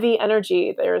 that heavy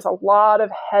energy. There's a lot of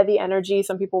heavy energy.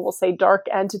 Some people will say dark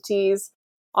entities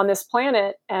on this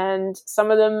planet, and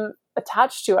some of them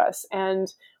attach to us. And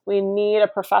we need a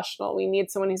professional. We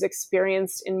need someone who's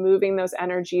experienced in moving those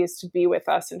energies to be with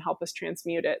us and help us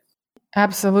transmute it.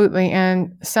 Absolutely.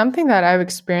 And something that I've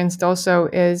experienced also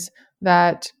is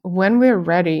that when we're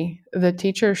ready, the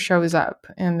teacher shows up,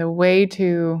 and the way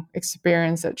to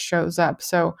experience it shows up.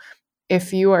 So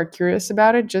if you are curious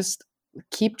about it, just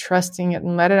keep trusting it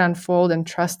and let it unfold, and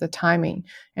trust the timing.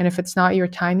 And if it's not your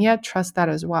time yet, trust that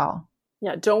as well.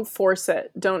 Yeah, don't force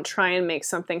it. Don't try and make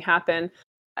something happen.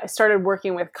 I started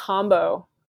working with Kambo,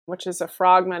 which is a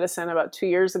frog medicine, about 2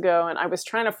 years ago, and I was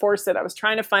trying to force it. I was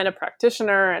trying to find a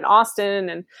practitioner in Austin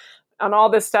and on all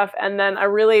this stuff. And then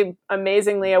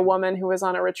amazingly, a woman who was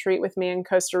on a retreat with me in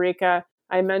Costa Rica,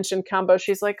 I mentioned Kambo.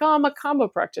 She's like, "Oh, I'm a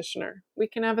Kambo practitioner. We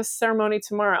can have a ceremony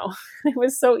tomorrow." It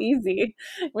was so easy.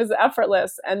 It was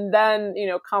effortless. And then,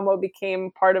 Kambo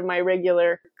became part of my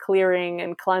regular clearing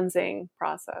and cleansing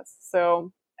process.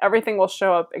 So everything will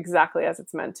show up exactly as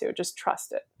it's meant to. Just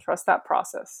trust it. Trust that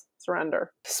process.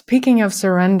 Surrender. Speaking of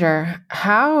surrender,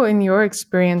 how, in your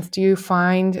experience, do you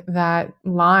find that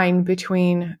line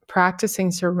between practicing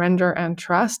surrender and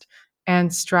trust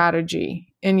and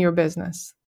strategy in your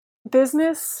business?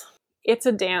 Business, it's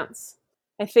a dance.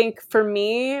 I think for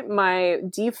me, my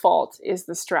default is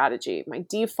the strategy. My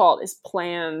default is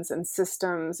plans and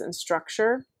systems and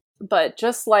structure. But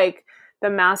just like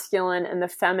the masculine and the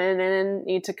feminine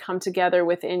need to come together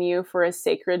within you for a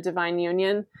sacred divine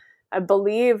union, I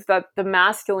believe that the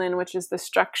masculine, which is the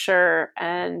structure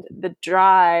and the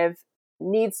drive,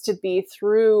 needs to be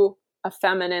through a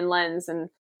feminine lens. And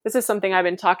this is something I've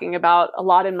been talking about a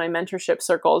lot in my mentorship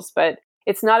circles, but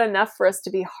it's not enough for us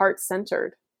to be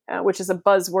heart-centered, which is a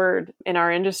buzzword in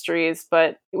our industries,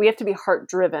 but we have to be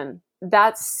heart-driven.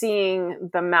 That's seeing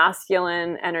the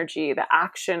masculine energy, the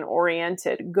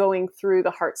action-oriented, going through the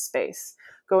heart space,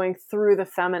 going through the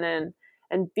feminine,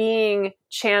 and being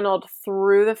channeled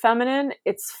through the feminine.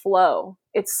 It's flow,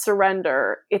 it's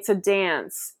surrender, it's a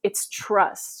dance, it's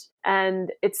trust.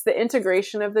 And it's the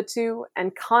integration of the two,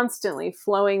 and constantly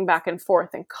flowing back and forth,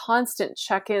 and constant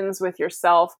check-ins with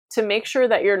yourself to make sure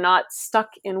that you're not stuck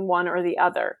in one or the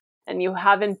other, and you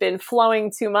haven't been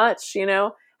flowing too much.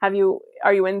 Are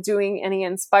you doing any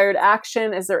inspired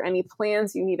action? Is there any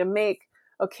plans you need to make?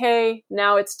 Okay,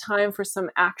 now it's time for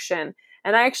some action.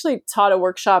 And I actually taught a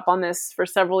workshop on this for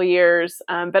several years,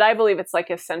 but I believe it's like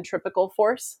a centripetal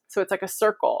force. So it's like a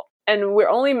circle. And we're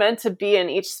only meant to be in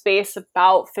each space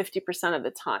about 50% of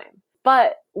the time.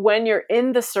 But when you're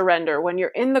in the surrender, when you're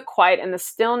in the quiet and the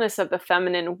stillness of the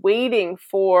feminine, waiting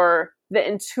for the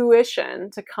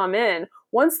intuition to come in,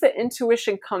 once the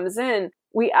intuition comes in,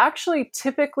 we actually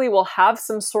typically will have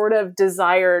some sort of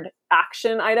desired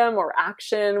action item or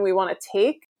action we want to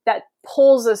take that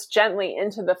pulls us gently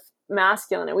into the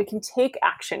masculine, and we can take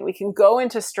action, we can go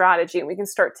into strategy, and we can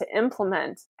start to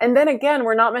implement. And then again,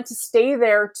 we're not meant to stay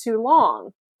there too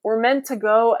long. We're meant to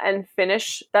go and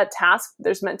finish that task.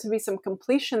 There's meant to be some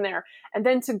completion there. And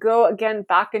then to go again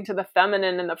back into the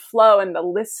feminine and the flow and the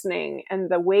listening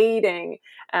and the waiting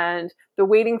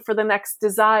for the next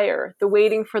desire, the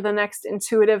waiting for the next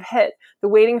intuitive hit, the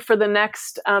waiting for the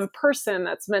next person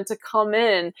that's meant to come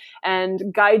in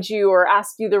and guide you or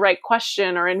ask you the right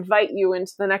question or invite you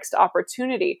into the next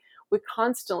opportunity. We're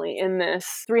constantly in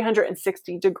this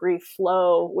 360-degree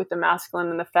flow with the masculine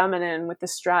and the feminine, with the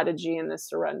strategy and the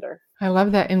surrender. I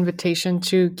love that invitation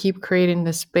to keep creating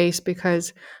the space,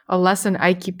 because a lesson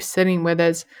I keep sitting with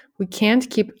is we can't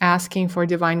keep asking for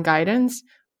divine guidance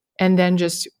and then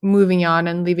just moving on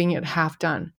and leaving it half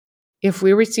done. If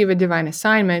we receive a divine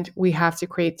assignment, we have to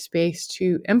create space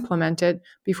to implement it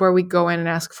before we go in and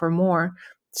ask for more.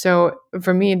 So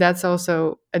for me, that's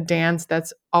also a dance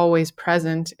that's always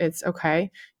present. It's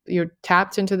okay. You're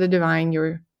tapped into the divine.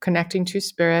 You're connecting to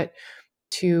spirit,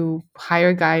 to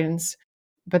higher guidance.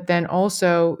 But then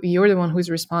also you're the one who's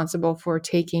responsible for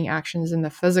taking actions in the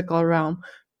physical realm.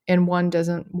 And one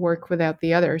doesn't work without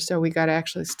the other. So we got to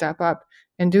actually step up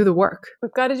and do the work.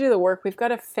 We've got to do the work. We've got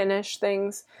to finish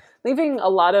things. Leaving a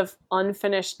lot of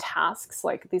unfinished tasks,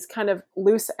 like these kind of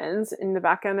loose ends in the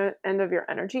back end of your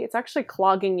energy, it's actually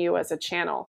clogging you as a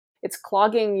channel. It's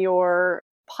clogging your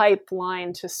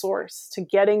pipeline to source, to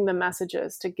getting the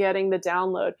messages, to getting the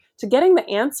download, to getting the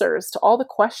answers to all the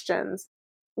questions.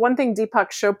 One thing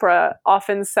Deepak Chopra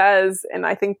often says, and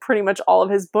I think pretty much all of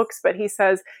his books, but he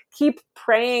says, keep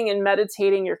praying and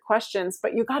meditating your questions,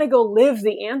 but you got to go live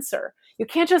the answer. You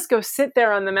can't just go sit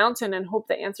there on the mountain and hope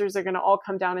the answers are going to all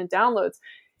come down in downloads.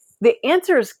 The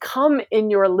answers come in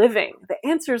your living. The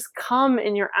answers come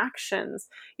in your actions.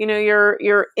 You know,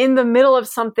 you're in the middle of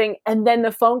something and then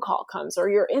the phone call comes, or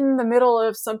you're in the middle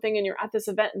of something and you're at this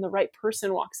event and the right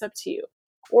person walks up to you.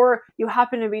 Or you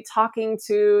happen to be talking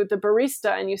to the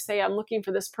barista and you say, I'm looking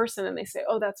for this person. And they say,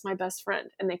 oh, that's my best friend.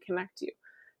 And they connect you.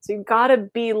 So you've got to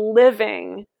be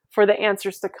living for the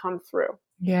answers to come through.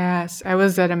 Yes, I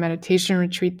was at a meditation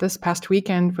retreat this past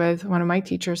weekend with one of my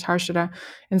teachers, Harshada,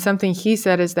 and something he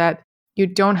said is that you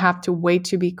don't have to wait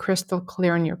to be crystal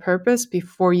clear on your purpose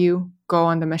before you go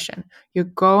on the mission. You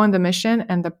go on the mission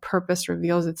and the purpose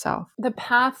reveals itself. The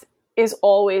path is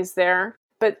always there,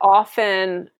 but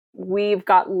often we've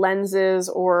got lenses,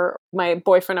 or my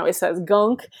boyfriend always says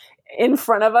gunk, in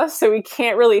front of us, so we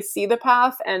can't really see the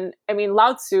path. And I mean,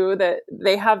 Lao Tzu, that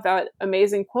they have that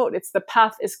amazing quote, it's the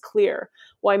path is clear.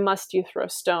 Why must you throw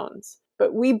stones?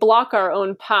 But we block our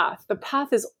own path. The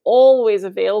path is always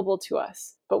available to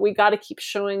us, but we got to keep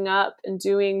showing up and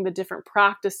doing the different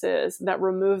practices that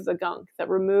remove the gunk, that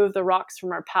remove the rocks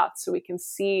from our path, so we can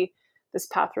see this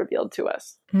path revealed to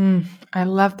us. I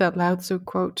love that Lao Tzu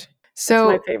quote.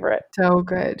 So it's my favorite. So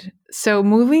good. So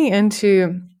moving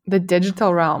into the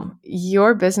digital realm,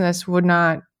 your business would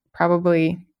not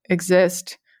probably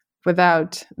exist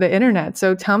without the internet.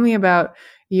 So tell me about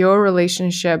your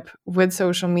relationship with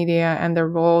social media and the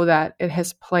role that it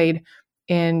has played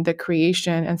in the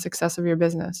creation and success of your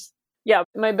business. Yeah,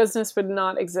 my business would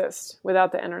not exist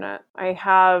without the internet. I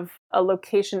have a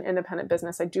location-independent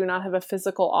business. I do not have a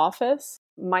physical office.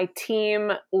 My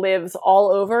team lives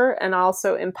all over, and I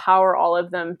also empower all of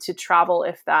them to travel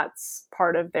if that's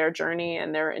part of their journey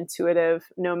and their intuitive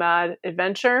nomad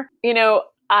adventure. You know,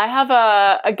 I have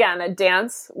a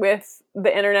dance with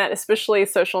the internet, especially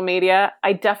social media.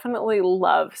 I definitely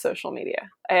love social media.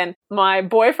 And my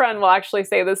boyfriend will actually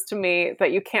say this to me,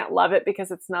 that you can't love it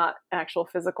because it's not an actual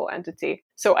physical entity.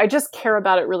 So I just care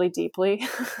about it really deeply.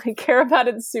 I care about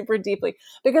it super deeply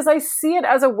because I see it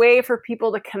as a way for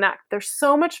people to connect. There's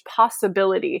so much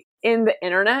possibility in the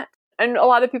internet. And a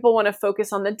lot of people want to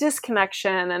focus on the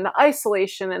disconnection and the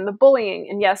isolation and the bullying.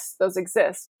 And yes, those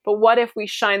exist. But what if we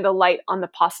shine the light on the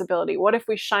possibility? What if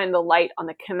we shine the light on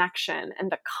the connection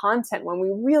and the content? When we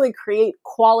really create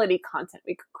quality content,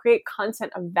 we create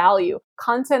content of value,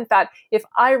 content that if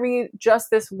I read just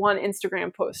this one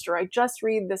Instagram post, or I just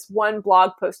read this one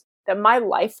blog post, that my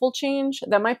life will change,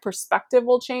 that my perspective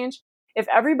will change. If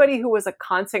everybody who was a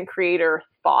content creator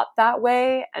thought that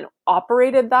way and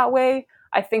operated that way,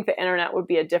 I think the internet would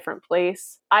be a different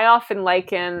place. I often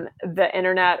liken the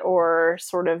internet, or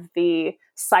sort of the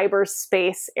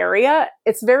cyberspace area,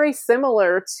 it's very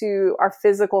similar to our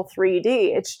physical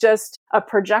 3D. It's just a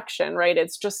projection, right?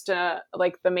 It's just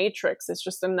like the Matrix. It's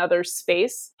just another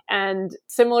space. And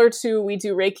similar to we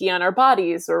do Reiki on our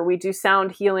bodies or we do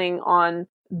sound healing on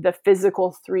the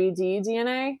physical 3D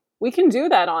DNA, we can do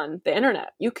that on the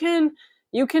internet. You can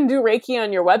do Reiki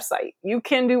on your website. You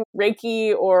can do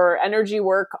Reiki or energy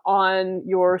work on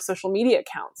your social media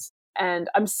accounts. And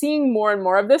I'm seeing more and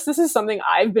more of this. This is something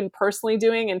I've been personally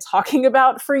doing and talking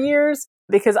about for years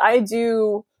because I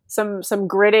do some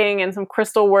gridding and some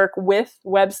crystal work with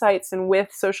websites and with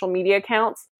social media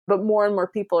accounts. But more and more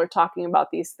people are talking about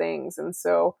these things. And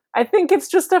so I think it's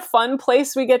just a fun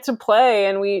place we get to play,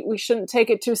 and we shouldn't take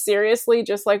it too seriously,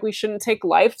 just like we shouldn't take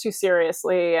life too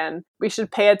seriously. And we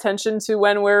should pay attention to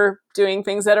when we're doing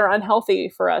things that are unhealthy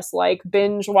for us, like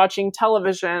binge watching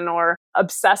television or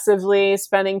obsessively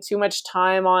spending too much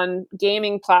time on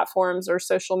gaming platforms or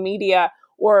social media,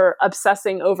 or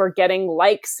obsessing over getting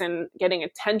likes and getting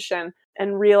attention,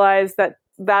 and realize that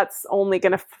that's only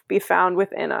going to be found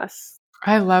within us.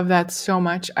 I love that so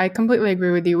much. I completely agree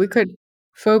with you. We could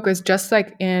focus, just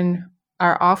like in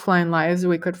our offline lives,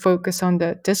 we could focus on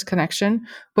the disconnection,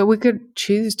 but we could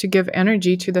choose to give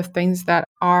energy to the things that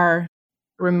are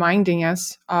reminding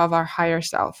us of our higher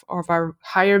self or of our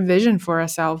higher vision for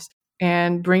ourselves,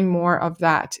 and bring more of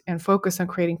that and focus on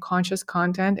creating conscious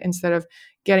content instead of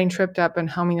getting tripped up in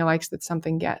how many likes that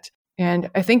something get. And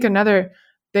I think another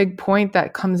big point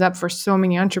that comes up for so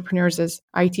many entrepreneurs as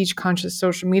I teach conscious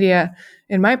social media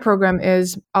in my program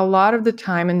is a lot of the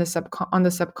time on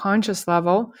the subconscious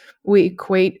level, we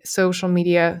equate social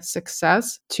media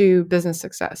success to business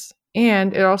success.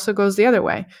 And it also goes the other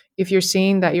way. If you're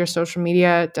seeing that your social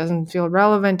media doesn't feel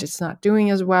relevant, it's not doing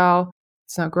as well,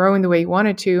 it's not growing the way you want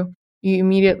it to, you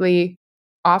immediately,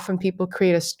 often people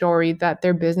create a story that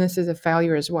their business is a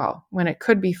failure as well, when it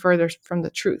could be further from the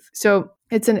truth. So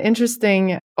it's an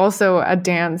interesting, also a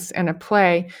dance and a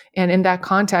play. And in that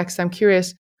context, I'm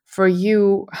curious for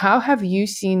you, how have you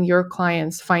seen your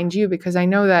clients find you? Because I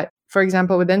know that, for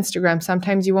example, with Instagram,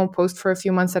 sometimes you won't post for a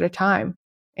few months at a time.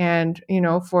 And,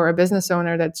 for a business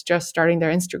owner that's just starting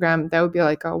their Instagram, that would be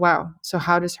like, oh, wow. So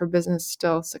how does her business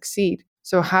still succeed?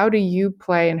 So how do you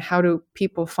play, and how do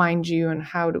people find you, and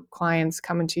how do clients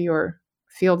come into your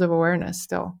field of awareness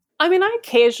still? I mean, I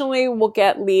occasionally will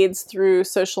get leads through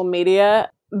social media,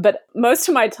 but most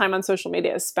of my time on social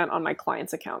media is spent on my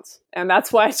clients' accounts. And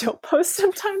that's why I don't post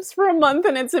sometimes for a month,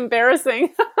 and it's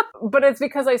embarrassing. But it's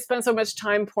because I spend so much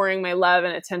time pouring my love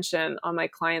and attention on my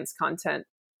clients' content.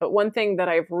 But one thing that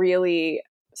I've really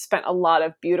spent a lot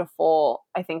of beautiful,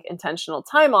 I think, intentional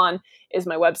time on is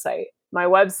my website. My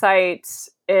website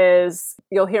is,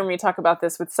 you'll hear me talk about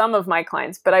this with some of my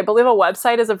clients, but I believe a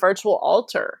website is a virtual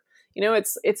altar.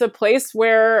 It's a place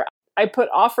where I put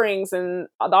offerings, and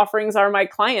the offerings are my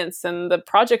clients and the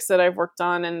projects that I've worked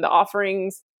on, and the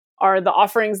offerings are the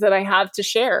offerings that I have to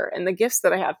share and the gifts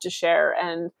that I have to share.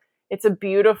 And it's a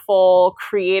beautiful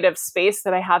creative space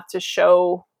that I have to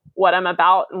show what I'm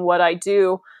about and what I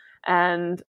do.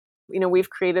 And, we've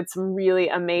created some really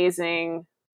amazing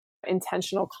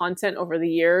intentional content over the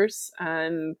years,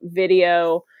 and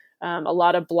video, a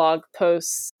lot of blog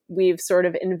posts. We've sort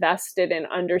of invested in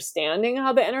understanding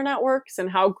how the internet works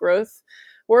and how growth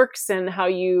works and how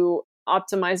you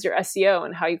optimize your SEO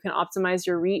and how you can optimize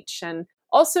your reach. And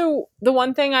also, the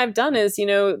one thing I've done is,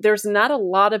 there's not a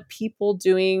lot of people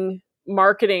doing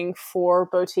marketing for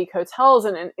boutique hotels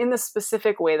and in the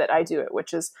specific way that I do it,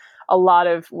 which is a lot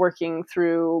of working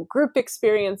through group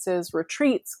experiences,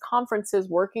 retreats, conferences,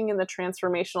 working in the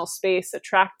transformational space,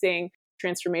 attracting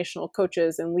transformational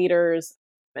coaches and leaders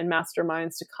and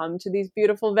masterminds to come to these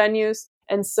beautiful venues.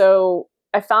 And so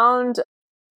I found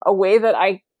a way that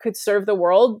I could serve the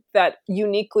world that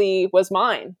uniquely was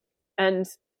mine. And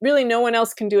really no one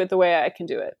else can do it the way I can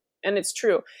do it. And it's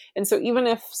true. And so even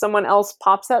if someone else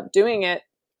pops up doing it,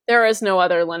 there is no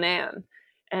other Linan.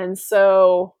 And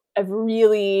so I've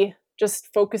really just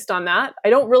focused on that. I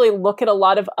don't really look at a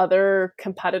lot of other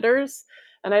competitors,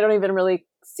 and I don't even really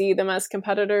see them as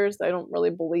competitors. I don't really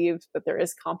believe that there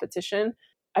is competition.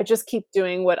 I just keep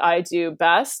doing what I do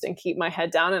best and keep my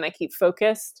head down, and I keep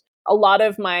focused. A lot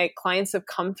of my clients have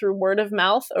come through word of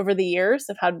mouth over the years.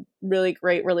 I've had really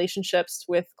great relationships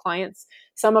with clients.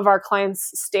 Some of our clients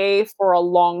stay for a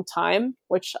long time,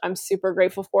 which I'm super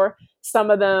grateful for. Some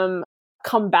of them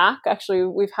come back. Actually,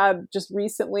 we've had just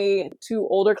recently 2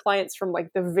 older clients from like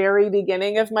the very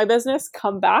beginning of my business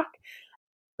come back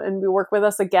and we work with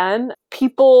us again.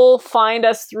 People find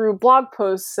us through blog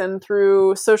posts and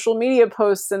through social media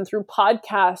posts and through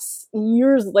podcasts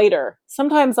years later.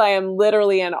 Sometimes I am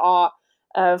literally in awe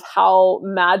of how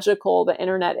magical the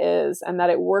internet is, and that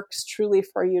it works truly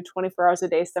for you 24 hours a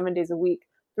day, 7 days a week.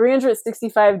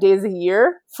 365 days a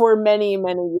year for many,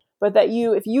 many years. But that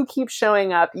if you keep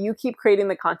showing up, you keep creating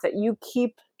the content, you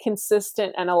keep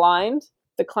consistent and aligned,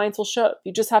 the clients will show up.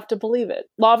 You just have to believe it.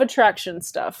 Law of attraction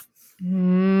stuff.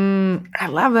 I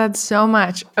love that so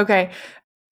much. Okay.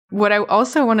 What I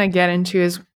also want to get into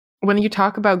is when you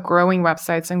talk about growing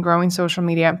websites and growing social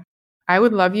media, I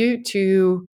would love you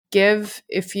to give,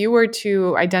 if you were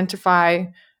to identify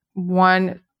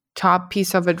one top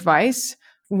piece of advice,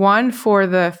 one for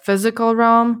the physical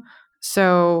realm,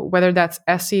 so whether that's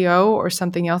SEO or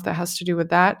something else that has to do with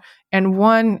that, and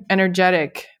one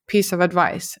energetic piece of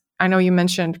advice. I know you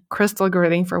mentioned crystal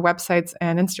gridding for websites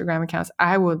and Instagram accounts.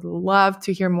 I would love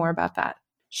to hear more about that.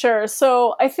 Sure.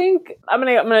 So I think I'm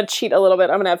gonna cheat a little bit.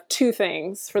 I'm gonna have two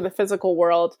things for the physical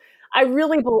world. I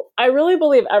really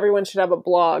believe everyone should have a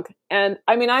blog. And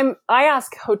I mean, I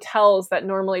ask hotels that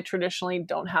normally traditionally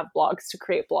don't have blogs to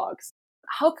create blogs.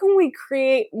 How can we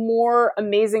create more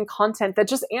amazing content that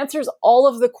just answers all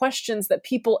of the questions that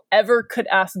people ever could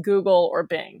ask Google or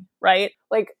Bing, right?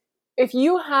 Like, if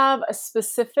you have a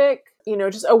specific,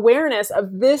 just awareness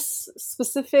of this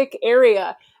specific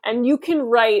area, and you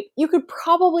could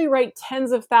probably write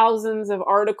tens of thousands of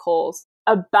articles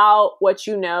about what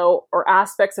you know, or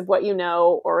aspects of what you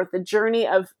know, or the journey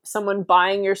of someone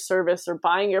buying your service or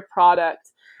buying your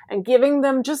product, and giving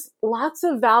them just lots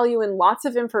of value and lots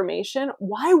of information.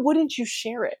 Why wouldn't you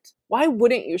share it? Why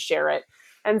wouldn't you share it?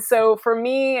 And so for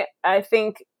me, I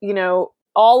think,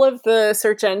 all of the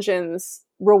search engines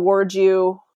reward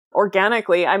you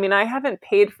organically. I mean, I haven't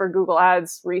paid for Google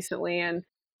Ads recently, and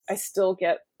I still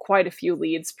get quite a few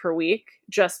leads per week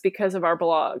just because of our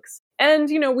blogs. And,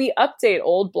 we update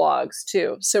old blogs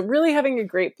too. So really having a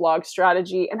great blog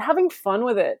strategy and having fun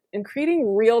with it and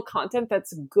creating real content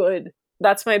that's good.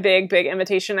 That's my big, big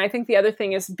invitation. I think the other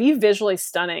thing is be visually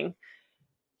stunning.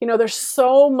 There's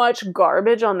so much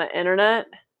garbage on the internet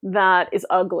that is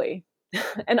ugly.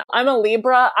 And I'm a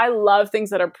Libra. I love things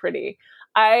that are pretty.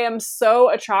 I am so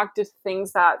attracted to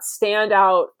things that stand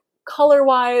out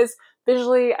color-wise,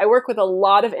 visually. I work with a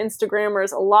lot of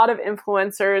Instagrammers, a lot of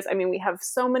influencers. I mean, we have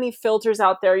so many filters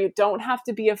out there. You don't have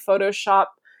to be a Photoshop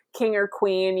king or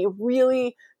queen. You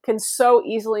really can so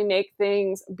easily make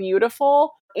things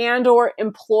beautiful, and or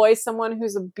employ someone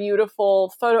who's a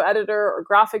beautiful photo editor or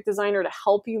graphic designer to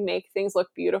help you make things look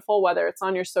beautiful, whether it's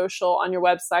on your social, on your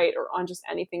website, or on just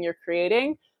anything you're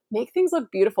creating. Make things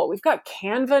look beautiful. We've got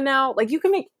Canva now. Like, you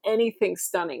can make anything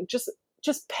stunning. Just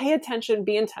pay attention,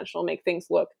 be intentional, make things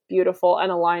look beautiful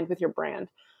and aligned with your brand.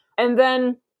 And then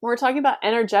when we're talking about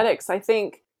energetics, I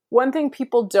think one thing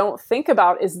people don't think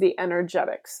about is the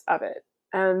energetics of it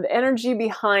and the energy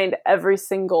behind every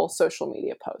single social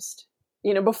media post.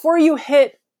 Before you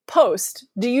hit post,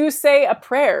 do you say a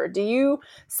prayer? Do you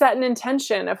set an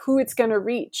intention of who it's going to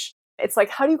reach? It's like,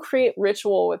 how do you create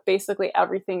ritual with basically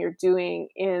everything you're doing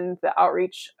in the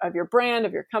outreach of your brand,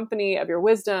 of your company, of your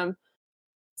wisdom?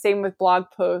 Same with blog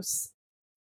posts.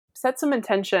 Set some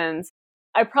intentions.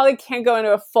 I probably can't go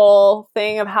into a full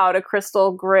thing of how to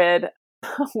crystal grid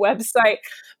a website,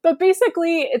 but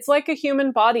basically it's like a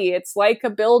human body. It's like a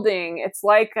building. It's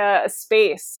like a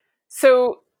space.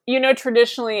 So,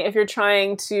 traditionally, if you're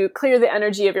trying to clear the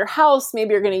energy of your house,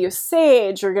 maybe you're going to use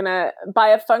sage, you're going to buy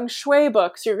a feng shui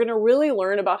book. So you're going to really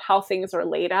learn about how things are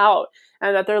laid out,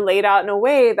 and that they're laid out in a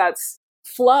way that's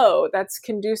flow, that's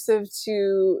conducive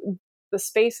to the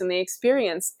space and the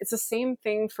experience. It's the same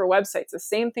thing for websites, the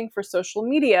same thing for social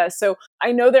media. So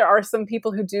I know there are some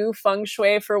people who do feng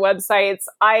shui for websites.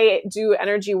 I do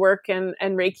energy work and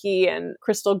Reiki and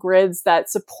crystal grids that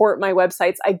support my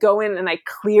websites. I go in and I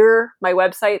clear my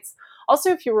websites. Also,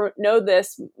 if you know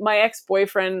this, my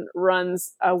ex-boyfriend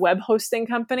runs a web hosting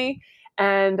company,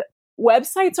 and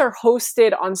websites are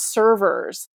hosted on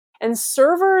servers, and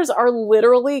servers are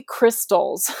literally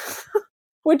crystals.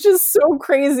 Which is so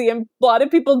crazy. And a lot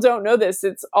of people don't know this.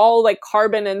 It's all like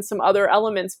carbon and some other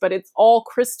elements, but it's all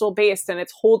crystal based, and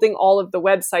it's holding all of the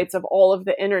websites of all of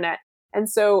the internet. And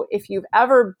so if you've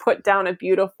ever put down a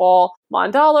beautiful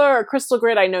mandala or crystal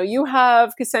grid, I know you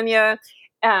have, Ksenia,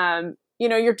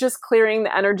 you're just clearing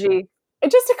the energy.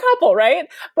 Just a couple, right?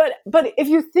 But if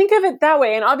you think of it that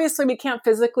way, and obviously we can't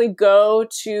physically go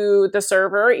to the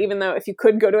server, even though if you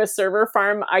could go to a server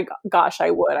farm, I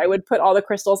would. I would put all the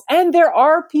crystals. And there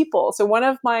are people. So one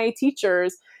of my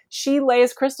teachers, she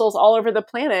lays crystals all over the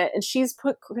planet, and she's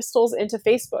put crystals into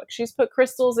Facebook. She's put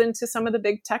crystals into some of the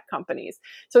big tech companies.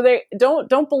 So they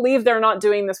don't believe they're not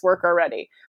doing this work already.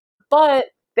 But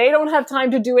they don't have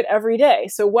time to do it every day.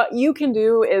 So what you can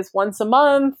do is once a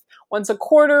month, once a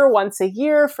quarter, once a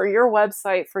year for your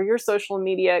website, for your social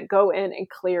media, go in and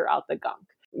clear out the gunk.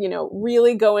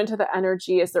 really go into the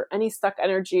energy. Is there any stuck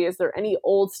energy? Is there any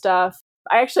old stuff?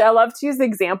 I love to use the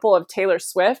example of Taylor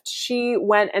Swift. She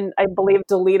went and I believe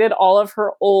deleted all of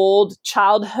her old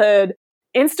childhood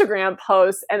Instagram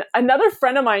posts. And another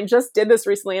friend of mine just did this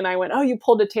recently. And I went, oh, you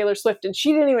pulled a Taylor Swift. And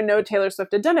she didn't even know Taylor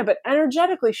Swift had done it. But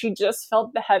energetically, she just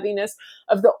felt the heaviness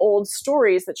of the old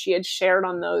stories that she had shared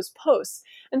on those posts.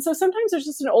 And so sometimes there's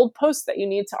just an old post that you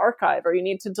need to archive or you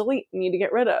need to delete, you need to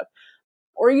get rid of.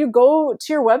 Or you go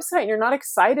to your website and you're not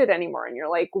excited anymore. And you're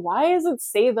like, why does it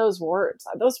say those words?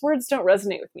 Those words don't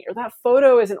resonate with me. Or that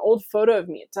photo is an old photo of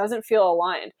me. It doesn't feel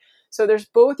aligned. So there's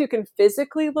both. You can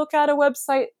physically look at a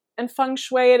website and feng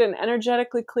shui it and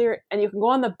energetically clear it. And you can go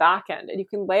on the back end and you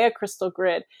can lay a crystal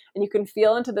grid and you can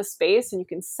feel into the space and you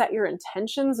can set your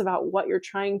intentions about what you're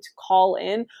trying to call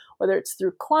in, whether it's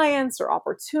through clients or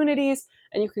opportunities,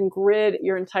 and you can grid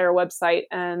your entire website.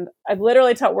 And I've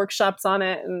literally taught workshops on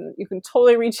it, and you can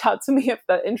totally reach out to me if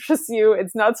that interests you.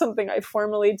 It's not something I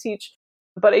formally teach,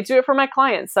 but I do it for my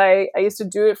clients. I used to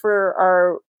do it for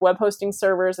our web hosting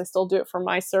servers. I still do it for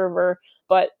my server,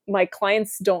 but my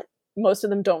clients most of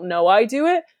them don't know I do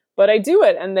it, but I do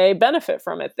it and they benefit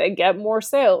from it. They get more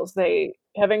sales. They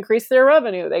have increased their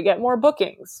revenue. They get more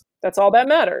bookings. That's all that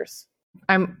matters.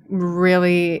 I'm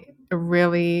really,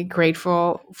 really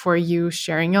grateful for you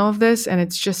sharing all of this. And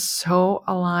it's just so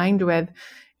aligned with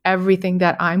everything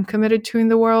that I'm committed to in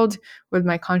the world, with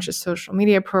my conscious social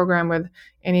media program, with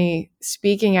any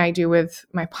speaking I do, with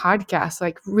my podcast.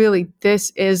 Like, really,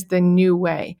 this is the new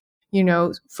way.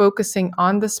 Focusing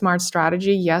on the smart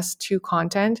strategy, yes, to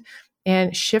content,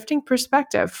 and shifting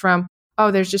perspective from,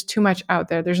 oh, there's just too much out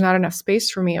there. There's not enough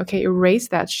space for me. Okay, erase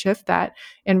that, shift that,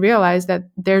 and realize that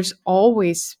there's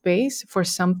always space for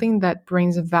something that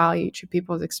brings value to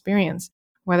people's experience.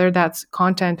 Whether that's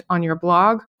content on your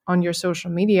blog, on your social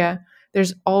media,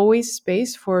 there's always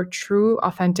space for true,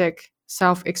 authentic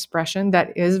self-expression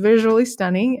that is visually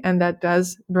stunning and that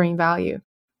does bring value.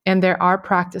 And there are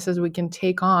practices we can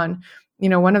take on.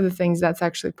 One of the things that's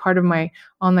actually part of my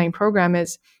online program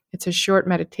is it's a short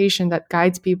meditation that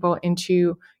guides people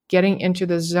into getting into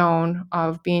the zone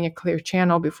of being a clear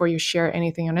channel before you share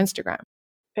anything on Instagram.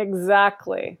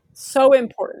 Exactly. So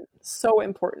important. So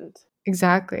important.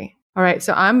 Exactly. All right.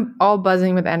 So I'm all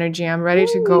buzzing with energy. I'm ready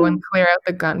to go and clear out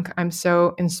the gunk. I'm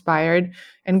so inspired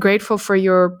and grateful for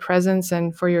your presence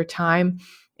and for your time.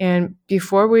 And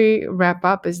before we wrap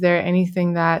up, is there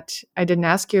anything that I didn't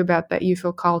ask you about that you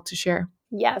feel called to share?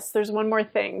 Yes, there's one more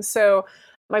thing. So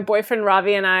my boyfriend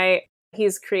Ravi and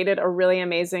he's created a really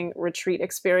amazing retreat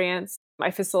experience.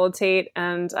 I facilitate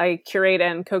and I curate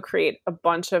and co-create a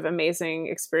bunch of amazing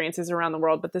experiences around the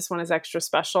world, but this one is extra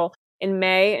special. In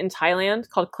May in Thailand,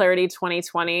 called Clarity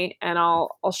 2020, and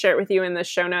I'll share it with you in the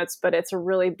show notes, but it's a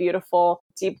really beautiful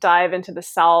deep dive into the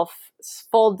self.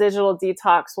 Full digital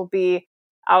detox will be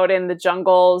out in the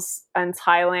jungles in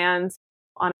Thailand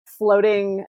on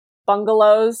floating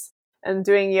bungalows and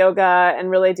doing yoga and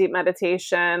really deep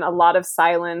meditation, a lot of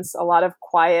silence, a lot of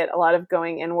quiet, a lot of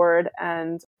going inward,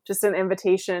 and just an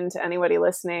invitation to anybody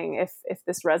listening. If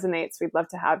this resonates, we'd love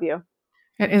to have you.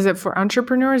 And is it for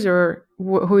entrepreneurs or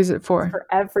who is it for? It's for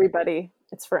everybody.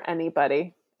 It's for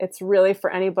anybody. It's really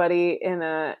for anybody in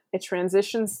a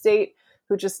transition state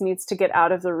who just needs to get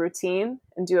out of the routine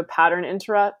and do a pattern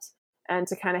interrupt and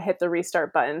to kind of hit the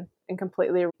restart button and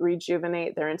completely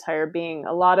rejuvenate their entire being.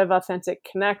 A lot of authentic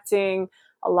connecting,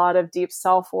 a lot of deep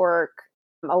self-work,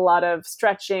 a lot of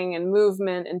stretching and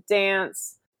movement and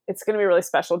dance. It's going to be really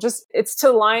special. It's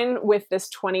to align with this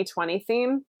 2020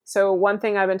 theme. So one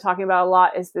thing I've been talking about a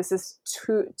lot is this is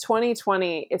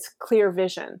 2020. It's clear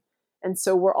vision. And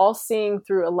so we're all seeing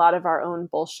through a lot of our own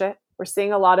bullshit. We're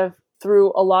seeing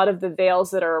through a lot of the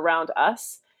veils that are around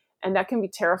us. And that can be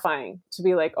terrifying to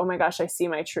be like, oh my gosh, I see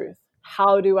my truth.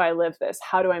 How do I live this?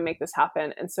 How do I make this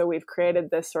happen? And so we've created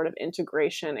this sort of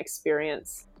integration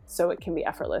experience so it can be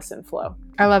effortless and flow.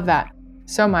 I love that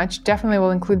so much. Definitely will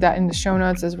include that in the show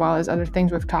notes as well as other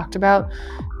things we've talked about.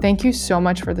 Thank you so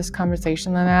much for this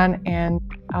conversation, Linan, and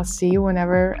I'll see you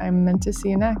whenever I'm meant to see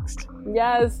you next.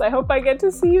 Yes, I hope I get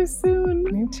to see you soon.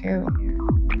 Me too.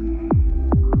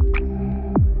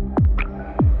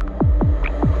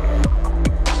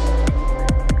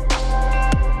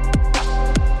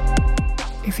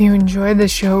 If you enjoyed the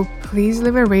show, please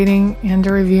leave a rating and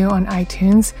a review on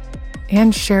iTunes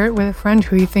and share it with a friend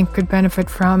who you think could benefit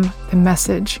from the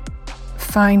message.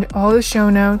 Find all the show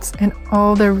notes and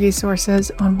all the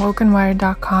resources on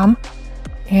wokenwired.com,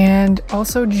 and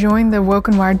also join the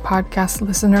Woken Wired Podcast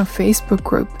Listener Facebook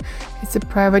group. It's a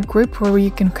private group where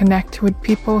you can connect with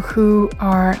people who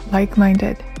are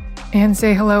like-minded, and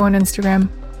say hello on Instagram.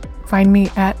 find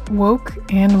me at Woke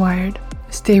and Wired.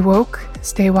 Stay woke,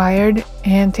 stay wired,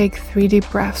 and take 3 deep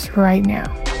breaths right now.